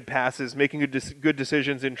 making good passes, making good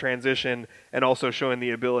decisions in transition, and also showing the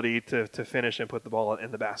ability to finish and put the ball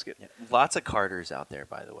in the basket. Yeah. Lots of Carters out there,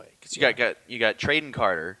 by the way, because you got Traden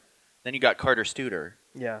Carter, then you got Carter Studer,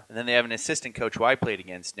 Yeah. and then they have an assistant coach who I played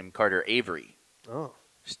against named Carter Avery. Oh,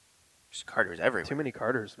 Just Carters everywhere. too many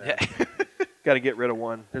Carters, man. Yeah. Got to get rid of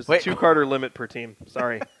one. There's a Wait. 2 Carter limit per team.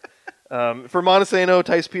 Sorry. For Montesano,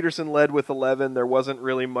 Tice Peterson led with 11. There wasn't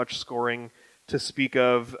really much scoring to speak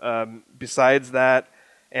of besides that,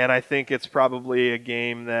 and I think it's probably a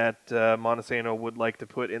game that Montesano would like to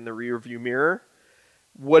put in the rearview mirror.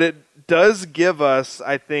 What it does give us,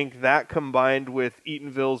 I think, that combined with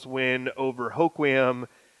Eatonville's win over Hoquiam,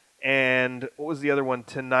 and what was the other one?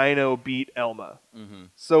 Tenino beat Elma. Mm-hmm.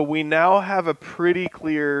 So we now have a pretty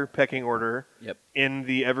clear pecking order Yep. in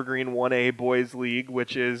the Evergreen 1A Boys League,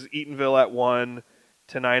 which is Eatonville at 1,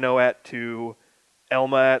 Tenino at 2,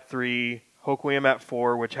 Elma at 3, Hoquiam at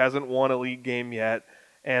 4, which hasn't won a league game yet,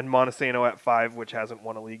 and Montesano at 5, which hasn't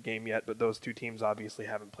won a league game yet, but those 2 teams obviously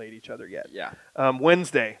haven't played each other yet. Yeah.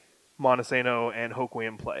 Wednesday, Montesano and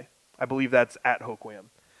Hoquiam play. I believe that's at Hoquiam.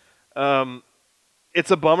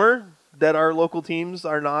 It's a bummer that our local teams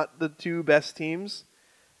are not the 2 best teams.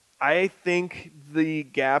 I think the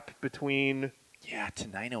gap between Yeah,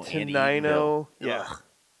 Tenino and Tenino, Eatonville. yeah,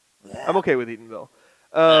 Ugh. I'm okay with Eatonville.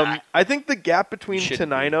 I think the gap between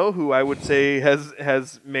Shouldn't Tenino, who I would say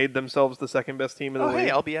has made themselves the second best team in the Oh, league, hey,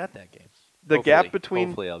 I'll be at that game. the Hopefully. gap between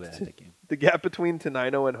Hopefully I'll be at that game. the gap between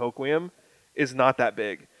Tenino and Hoquiam is not that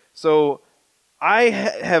big. So I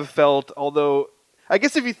have felt, although I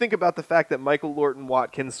guess if you think about the fact that Michael Lorton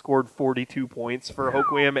Watkins scored 42 points for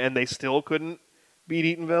Hoquiam and they still couldn't beat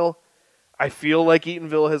Eatonville, I feel like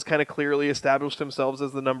Eatonville has kind of clearly established themselves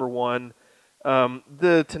as the number 1.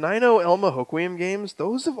 The Tenino Elma Hoquiam games,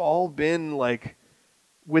 those have all been like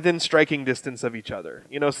within striking distance of each other.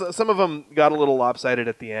 Some of them got a little lopsided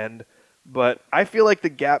at the end, but I feel like the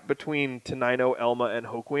gap between Tenino, Elma, and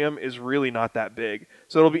Hoquiam is really not that big.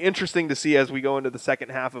 So it'll be interesting to see as we go into the second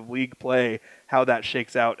half of league play how that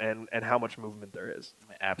shakes out and how much movement there is.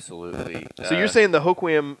 Absolutely. So you're saying the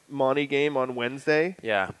Hoquiam Monty game on Wednesday?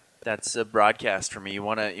 Yeah, that's a broadcast for me. You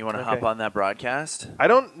wanna hop on that broadcast? I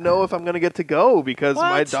don't know if I'm going to get to go because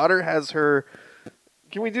my What? daughter has her...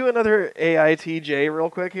 Can we do another AITJ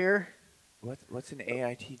real quick here? What's an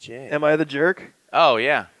AITJ? Am I the jerk? Oh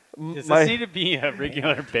yeah. Does My- this need to be a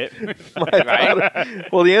regular bit?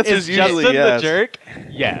 Well, the answer Is is usually Justin yes. the jerk?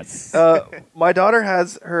 Yes. My daughter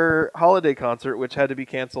has her holiday concert, which had to be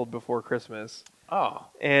canceled before Christmas, Oh.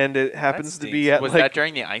 and it happens that to be stinks. at Was like that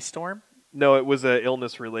during the ice storm? no, it was a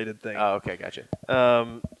illness-related thing. Oh, okay, gotcha.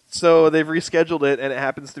 So they've rescheduled it, and it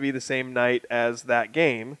happens to be the same night as that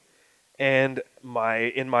game. And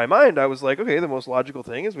in my mind, I was like, okay, the most logical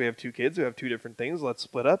thing is we have 2 kids who have 2 different things. Let's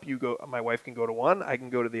split up. You go. My wife can go to one. I can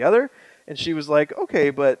go to the other. And she was like, okay,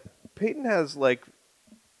 but Peyton has like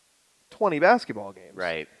 20 basketball games.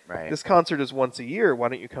 Right. This concert is once a year. Why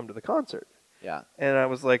don't you come to the concert? Yeah. And I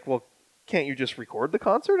was like, well, can't you just record the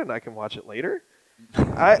concert and I can watch it later?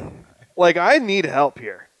 I need help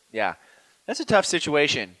here. Yeah. That's a tough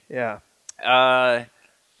situation. Yeah. I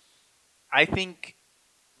think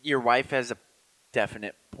your wife has a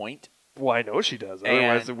definite point. Well, I know she does.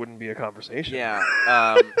 Otherwise, it wouldn't be a conversation. Yeah.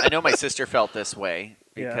 I know my sister felt this way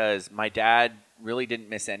Yeah. because my dad really didn't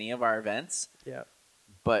miss any of our events. Yeah.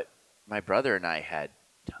 But my brother and I had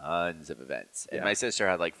tons of events. And Yeah. my sister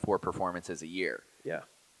had like 4 performances a year. Yeah.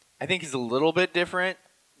 I think it's a little bit different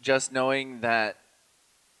just knowing that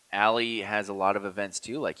Allie has a lot of events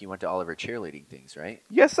too. Like you went to all of her cheerleading things, right?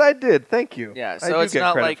 Yes, I did. Thank you. Yeah, I so do it's get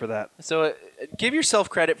not credit like for that. So give yourself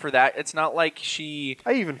credit for that. It's not like I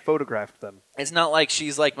even photographed them. It's not like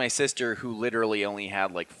she's like my sister who literally only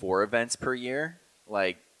had like 4 events per year.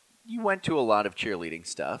 Like you went to a lot of cheerleading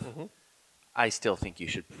stuff. Mhm. I still think you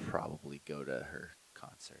should probably go to her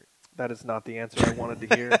concert. That is not the answer I wanted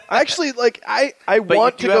to hear. Actually, I But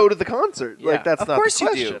want you to do go have- to the concert. Yeah, Like that's of not course the you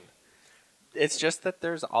question. do. It's just that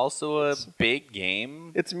there's also a big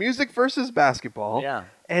game. It's music versus basketball. Yeah,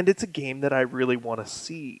 And it's a game that I really want to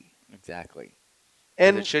see. exactly.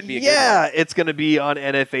 And it should be a good yeah, it's going to be on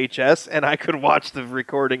NFHS, and I could watch the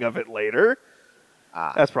recording of it later.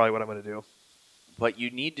 That's probably what I'm going to do. What you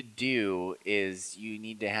need to do is you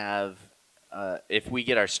need to have, if we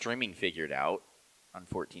get our streaming figured out on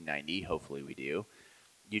 1490, hopefully we do,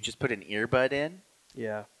 you just put an earbud in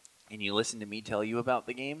Yeah. and you listen to me tell you about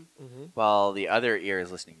the game Mhm. while the other ear is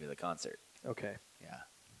listening to the concert. Okay. Yeah.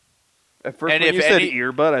 At first, And when if you said any-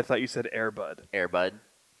 earbud, I thought you said airbud, Airbud.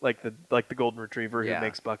 like the golden retriever Yeah. who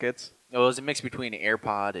makes buckets. It was a mix between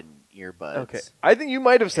AirPod and earbuds. Okay, I think you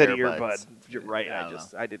might have said Earbuds. earbud. You're right. I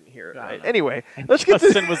don't I didn't hear it. I don't Right. know. Anyway, let's get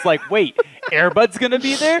Justin was like, "Wait, Airbud's gonna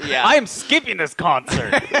be there? Yeah. I am skipping this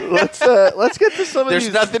concert." let's get to some of There's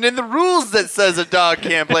these. nothing in the rules that says a dog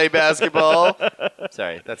can't play basketball.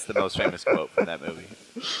 Sorry, that's the most famous quote from that movie.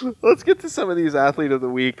 Let's get to some of these athlete of the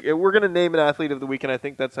week. We're gonna name an athlete of the week, and I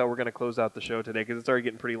think that's how we're gonna close out the show today because it's already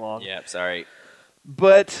getting pretty long. Yeah, sorry.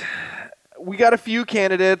 But we got a few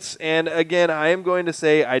candidates, and again, I am going to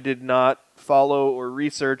say I did not follow or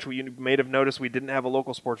research. You may have noticed we didn't have a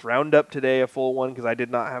local sports roundup today, a full one, because I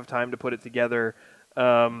did not have time to put it together.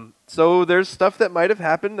 So there's stuff that might have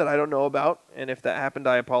happened that I don't know about, and if that happened,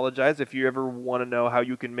 I apologize. If you ever want to know how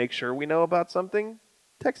you can make sure we know about something,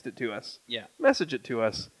 text it to us. Yeah. Message it to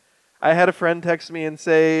us. I had a friend text me and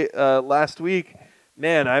say last week,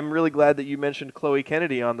 man, I'm really glad that you mentioned Chloe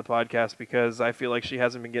Kennedy on the podcast because I feel like she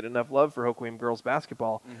hasn't been getting enough love for Hoquiam girls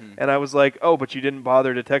basketball. Mm-hmm. And I was like, oh, but you didn't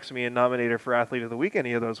bother to text me and nominate her for Athlete of the Week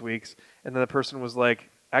any of those weeks. And then the person was like,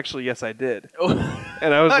 actually, yes, I did.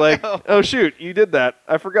 And I was like, no. oh, shoot, you did that.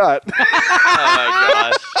 I forgot. Oh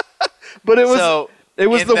my gosh. But it was So it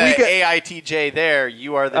was in the the weekend. AITJ there,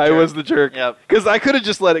 you are the I jerk. was the jerk. Yep. Because I could have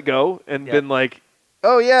just let it go and Yep. been like,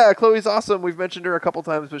 oh, yeah, Chloe's awesome. We've mentioned her a couple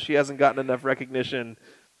times, but she hasn't gotten enough recognition.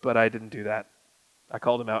 But I didn't do that. I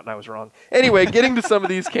called him out and I was wrong. Anyway, getting to some of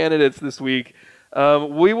these candidates this week,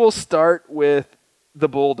 we will start with the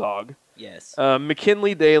Bulldog. Yes.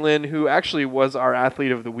 McKinley Dalen, who actually was our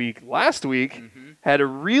Athlete of the Week last week, had a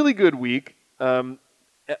really good week.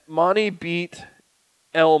 Monty beat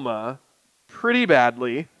Elma pretty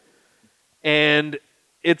badly. And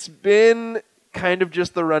it's been kind of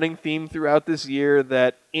just the running theme throughout this year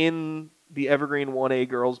that in the Evergreen 1A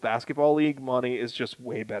Girls Basketball League, Monty is just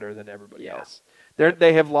way better than everybody else.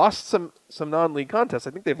 They have lost some non-league contests.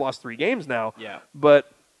 I think they've lost 3 games now. Yeah. But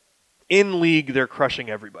in league, they're crushing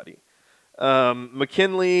everybody.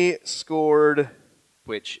 McKinley scored...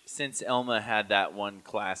 Which, since Elma had that one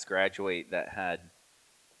class graduate that had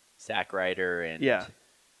Zach Ryder and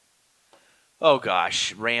oh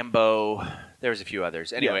gosh, Rambo, there was a few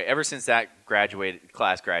others. Anyway, ever since that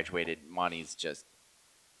class graduated, Monty's just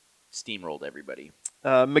steamrolled everybody.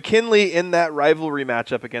 McKinley in that rivalry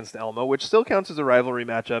matchup against Elma, which still counts as a rivalry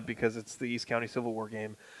matchup because it's the East County Civil War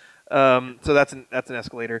game. So that's an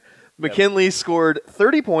escalator. McKinley scored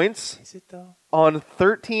 30 points Is it though? on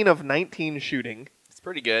 13 of 19 shooting, It's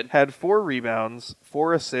pretty good. had 4 rebounds,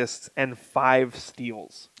 4 assists, and 5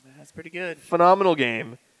 steals. That's pretty good. Phenomenal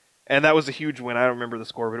game. And that was a huge win. I don't remember the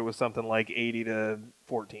score, but it was something like 80-14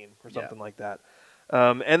 or something like that.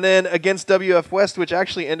 And then against WF West, which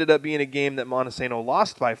actually ended up being a game that Montesano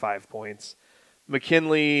lost by 5 points,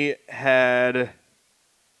 McKinley had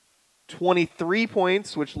 23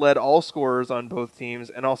 points, which led all scorers on both teams,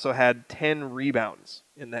 and also had 10 rebounds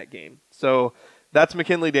in that game. So that's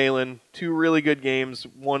McKinley Dalen. 2 really good games,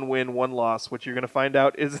 1 win, 1 loss, which you're going to find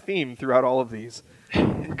out is a theme throughout all of these.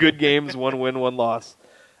 Good games, 1 win, 1 loss.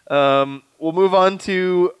 We'll move on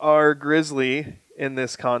to our Grizzly in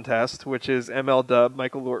this contest, which is ML Dub,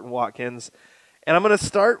 Michael Lorton Watkins. And I'm going to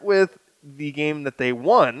start with the game that they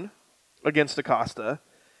won against Acosta.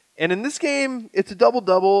 And in this game, it's a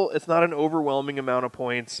double-double. It's not an overwhelming amount of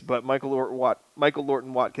points, but Michael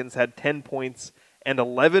Lorton Watkins had 10 points and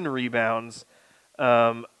 11 rebounds.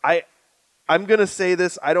 I'm going to say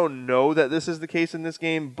this. I don't know that this is the case in this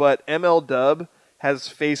game, but ML Dub has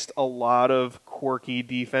faced a lot of quirky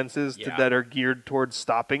defenses that are geared towards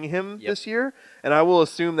stopping him this year. And I will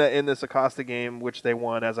assume that in this Acosta game, which they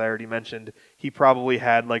won, as I already mentioned, he probably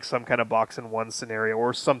had like some kind of box and one scenario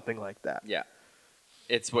or something like that. Yeah.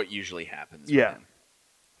 It's what usually happens. with Yeah. him.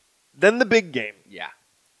 Then the big game. Yeah.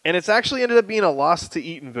 And it's actually ended up being a loss to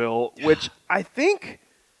Eatonville, which I think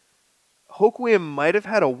Hoquiam might have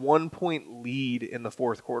had a 1-point lead in the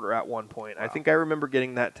fourth quarter at one point. Wow. I think I remember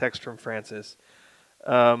getting that text from Francis.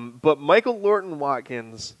 But Michael Lorton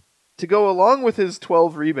Watkins, to go along with his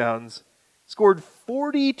 12 rebounds, scored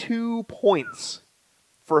 42 points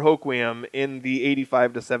for Hoquiam in the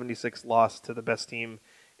 85-76 loss to the best team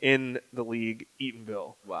in the league,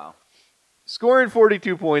 Eatonville. Wow. Scoring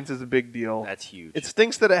 42 points is a big deal. That's huge. It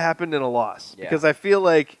stinks that it happened in a loss because I feel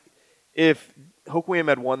like if Hoquiam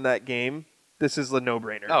had won that game, this is a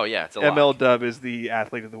no-brainer. Oh, yeah. It's a ML lock. Dub is the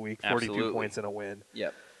athlete of the week, 42 Absolutely. points and a win.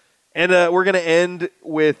 Yep. And we're going to end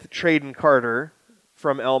with Traden Carter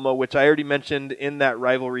from Elma, which I already mentioned in that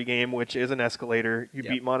rivalry game, which is an escalator. You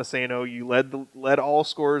beat Montesano. You led all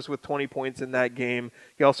scorers with 20 points in that game.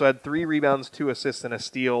 He also had 3 rebounds, 2 assists, and a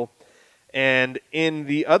steal. And in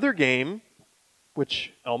the other game,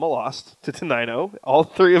 which Elma lost to Tenino, all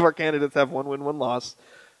three of our candidates have 1 win, 1 loss.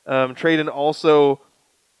 Traden also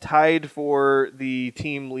tied for the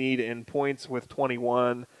team lead in points with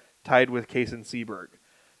 21, tied with Case and Seaberg.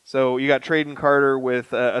 So you got Traden Carter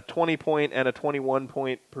with a 20-point and a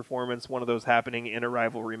 21-point performance, one of those happening in a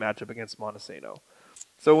rivalry matchup against Montesano.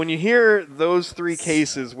 So when you hear those three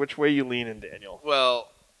cases, which way you lean in, Daniel? Well,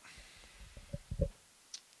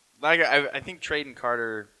 I think Traden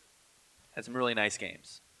Carter had some really nice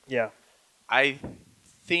games. Yeah. I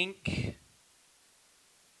think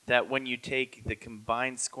that when you take the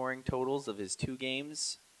combined scoring totals of his 2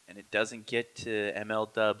 games and it doesn't get to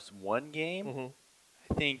ML Dub's 1 game,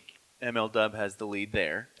 I think ML Dub has the lead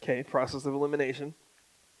there. Okay, process of elimination.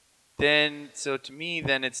 So to me,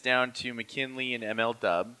 then it's down to McKinley and ML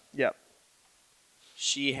Dub. Yep.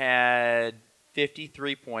 She had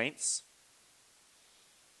 53 points.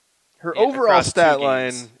 Her overall stat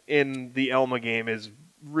line games. in the Elma game is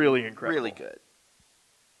really incredible. Really good.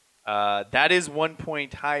 That is 1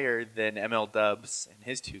 point higher than ML Dub's in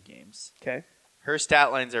his 2 games. Okay. Her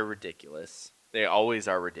stat lines are ridiculous. They always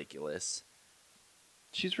are ridiculous.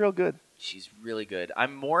 She's real good. She's really good.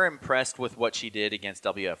 I'm more impressed with what she did against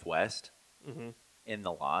WF West in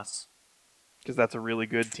the loss. Because that's a really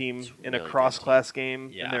good team It's in really a good cross-class game,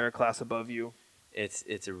 Yeah. and they're a class above you.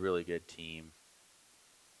 It's a really good team.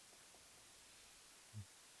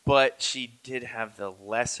 But she did have the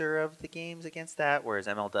lesser of the games against that, whereas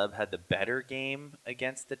ML Dub had the better game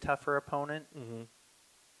against the tougher opponent.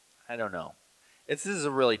 I don't know. This is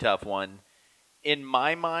a really tough one. In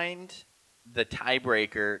my mind, the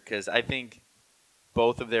tiebreaker, because I think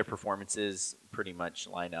both of their performances pretty much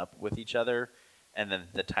line up with each other, and then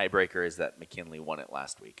the tiebreaker is that McKinley won it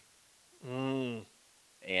last week. And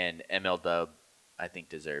ML Dub, I think,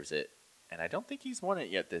 deserves it. And I don't think he's won it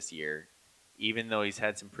yet this year, even though he's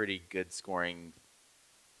had some pretty good scoring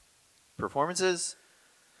performances.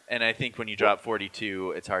 And I think when you drop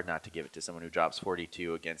 42, it's hard not to give it to someone who drops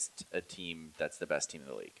 42 against a team that's the best team in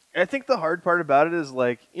the league. I think the hard part about it is,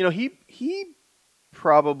 like, you know, he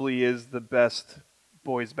probably is the best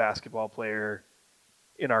boys basketball player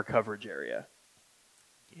in our coverage area.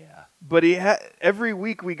 Yeah. But every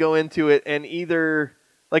week we go into it and either,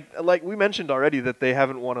 like we mentioned already, that they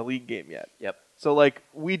haven't won a league game yet. Yep. So, like,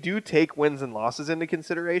 we do take wins and losses into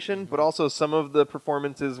consideration, but also some of the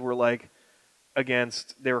performances were, like,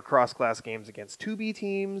 they were cross-class games against 2B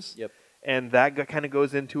teams. Yep. And that kind of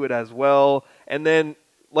goes into it as well. And then,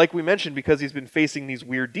 like we mentioned, because he's been facing these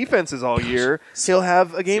weird defenses all year, he'll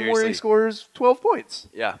have a game where he scores 12 points.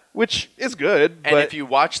 Yeah. Which is good. And if you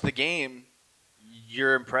watch the game,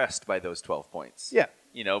 you're impressed by those 12 points. Yeah.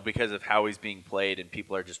 You know, because of how he's being played and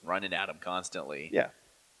people are just running at him constantly. Yeah.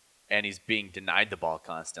 And he's being denied the ball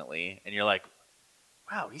constantly. And you're like,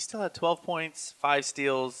 wow, he still had 12 points, 5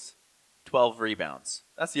 steals, 12 rebounds.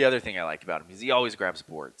 That's the other thing I liked about him, is he always grabs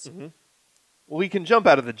boards. Well, he can jump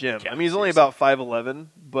out of the gym. Yeah, I mean, he's only about 5'11",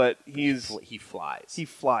 but he flies. He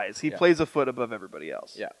flies. He plays a foot above everybody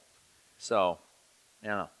else. Yeah. So, you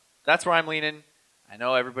know, that's where I'm leaning. I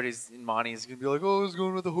know everybody's in Monty's going to be like, oh, I was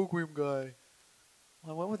going with the Hoquiam guy.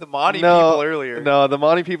 Well, I went with the Monty people earlier. No, the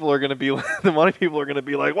Monty people are going to be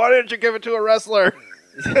like, why didn't you give it to a wrestler?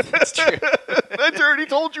 That's true. I already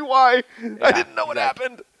told you why. I didn't know what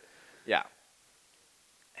happened. Yeah.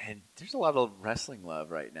 And there's a lot of wrestling love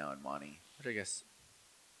right now in Monty, which I guess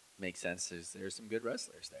makes sense. There's some good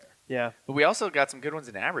wrestlers there. Yeah. But we also got some good ones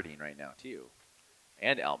in Aberdeen right now, too.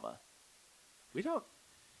 And Elma.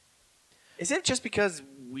 Is it just because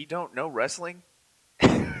we don't know wrestling?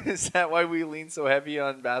 Is that why we lean so heavy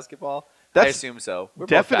on basketball? I assume so. We're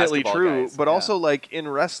definitely both true. guys. But also, like, in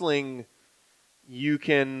wrestling, you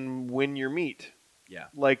can win your meet. Yeah.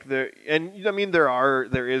 Like, there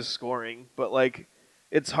is scoring, but, like,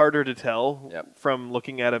 it's harder to tell from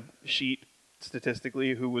looking at a sheet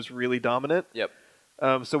statistically who was really dominant. Yep.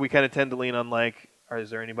 So we kind of tend to lean on, like, is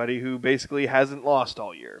there anybody who basically hasn't lost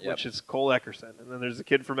all year, which is Cole Eckerson. And then there's a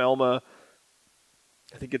kid from Elma,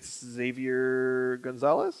 I think it's Xavier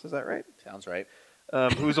Gonzalez, is that right? Sounds right.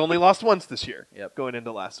 Who's only lost once this year, Yep. going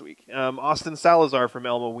into last week. Austin Salazar from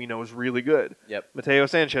Elma, we know is really good. Yep. Mateo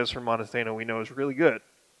Sanchez from Montesano, we know is really good.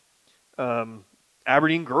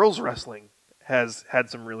 Aberdeen girls wrestling has had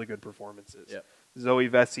some really good performances. Yep. Zoe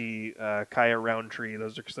Vesey, Kaya Roundtree,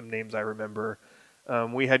 those are some names I remember.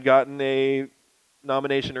 We had gotten a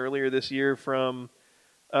nomination earlier this year from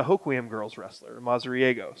a Hoquiam girls wrestler,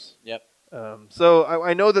 Mazariegos. Yep. So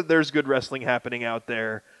I know that there's good wrestling happening out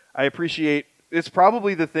there. I appreciate it's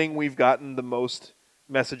probably the thing we've gotten the most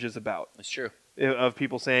messages about. That's true. of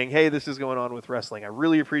people saying, hey, this is going on with wrestling. I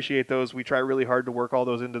really appreciate those. We try really hard to work all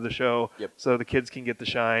those into the show so the kids can get the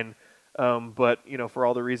shine. But, for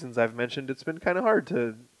all the reasons I've mentioned, it's been kind of hard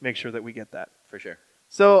to make sure that we get that. For sure.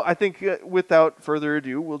 So I think without further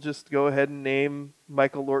ado, we'll just go ahead and name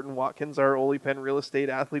Michael Lorton Watkins our Ole Penn Real Estate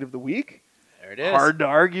Athlete of the Week. There it is. Hard to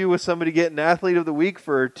argue with somebody getting Athlete of the Week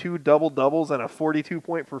for 2 double-doubles and a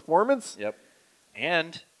 42-point performance. Yep.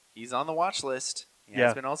 And he's on the watch list. He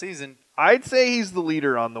has been all season. I'd say he's the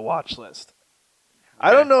leader on the watch list. Okay.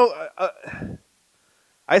 I don't know.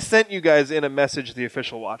 I sent you guys in a message the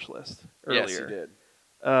official watch list earlier. Yes, you did.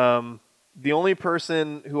 The only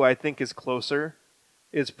person who I think is closer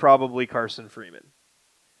is probably Carson Freeman.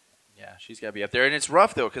 Yeah, she's got to be up there. And it's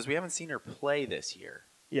rough, though, because we haven't seen her play this year.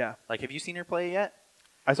 Yeah. Like, have you seen her play yet?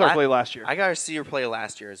 I saw her play last year. I got to see her play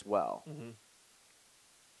last year as well. Mm-hmm.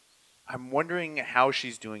 I'm wondering how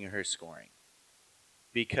she's doing in her scoring.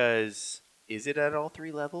 Because is it at all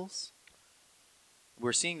 3 levels?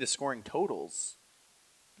 We're seeing the scoring totals,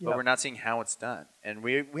 but we're not seeing how it's done. And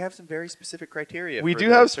we have some very specific criteria. We do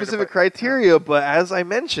have specific criteria, but as I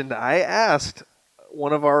mentioned, I asked we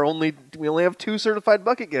only have 2 certified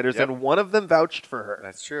bucket getters, and one of them vouched for her.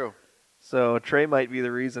 That's true. So Trey might be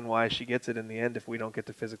the reason why she gets it in the end if we don't get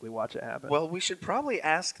to physically watch it happen. Well, we should probably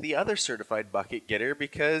ask the other certified bucket getter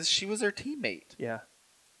because she was her teammate. Yeah.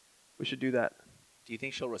 We should do that. Do you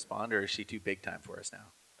think she'll respond, or is she too big time for us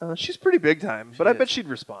now? She's pretty big time, but I bet she'd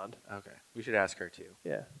respond. Okay. We should ask her, too.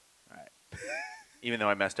 Yeah. All right. Even though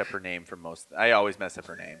I messed up her name I always mess up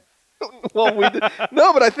her name. Well,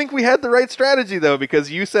 no, but I think we had the right strategy, though, because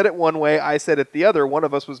you said it one way, I said it the other. One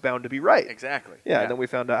of us was bound to be right. Exactly. Yeah, and then we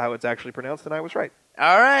found out how it's actually pronounced, and I was right.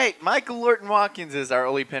 All right. Michael Lorton Watkins is our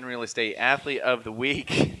Ole Penn Real Estate Athlete of the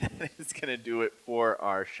Week. That is going to do it for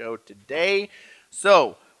our show today.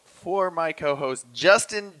 So, for my co-host,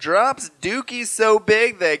 Justin drops Dookie so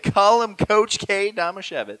big they call him Coach K.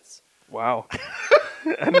 Domashevitz. Wow.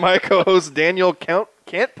 And my co-host, Daniel can't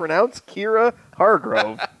pronounce Kira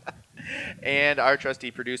Hargrove. And our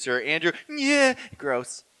trusty producer, Andrew,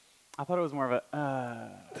 gross. I thought it was more of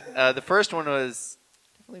a, the first one was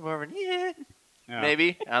definitely more of an,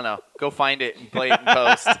 maybe. I don't know. Go find it and play it in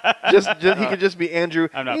post. He could just be Andrew.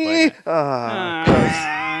 I'm not playing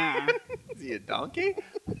it. Is he a donkey?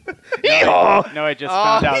 No, I just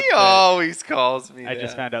found out. He always calls me I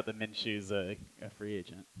just found out that Minshew's a free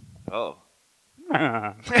agent. Oh.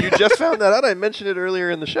 You just found that out? I mentioned it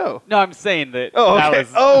earlier in the show. No, I'm saying that. Oh, okay.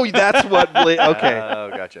 That was That's what. Okay. Oh,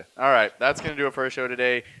 gotcha. All right. That's going to do it for our show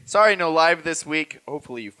today. Sorry, no live this week.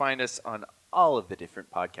 Hopefully you find us on all of the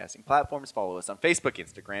different podcasting platforms. Follow us on Facebook,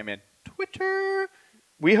 Instagram, and Twitter.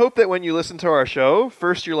 We hope that when you listen to our show,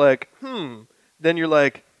 first you're like, Then you're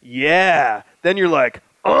like, yeah. Then you're like,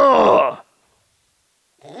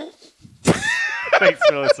 Thanks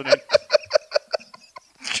for listening.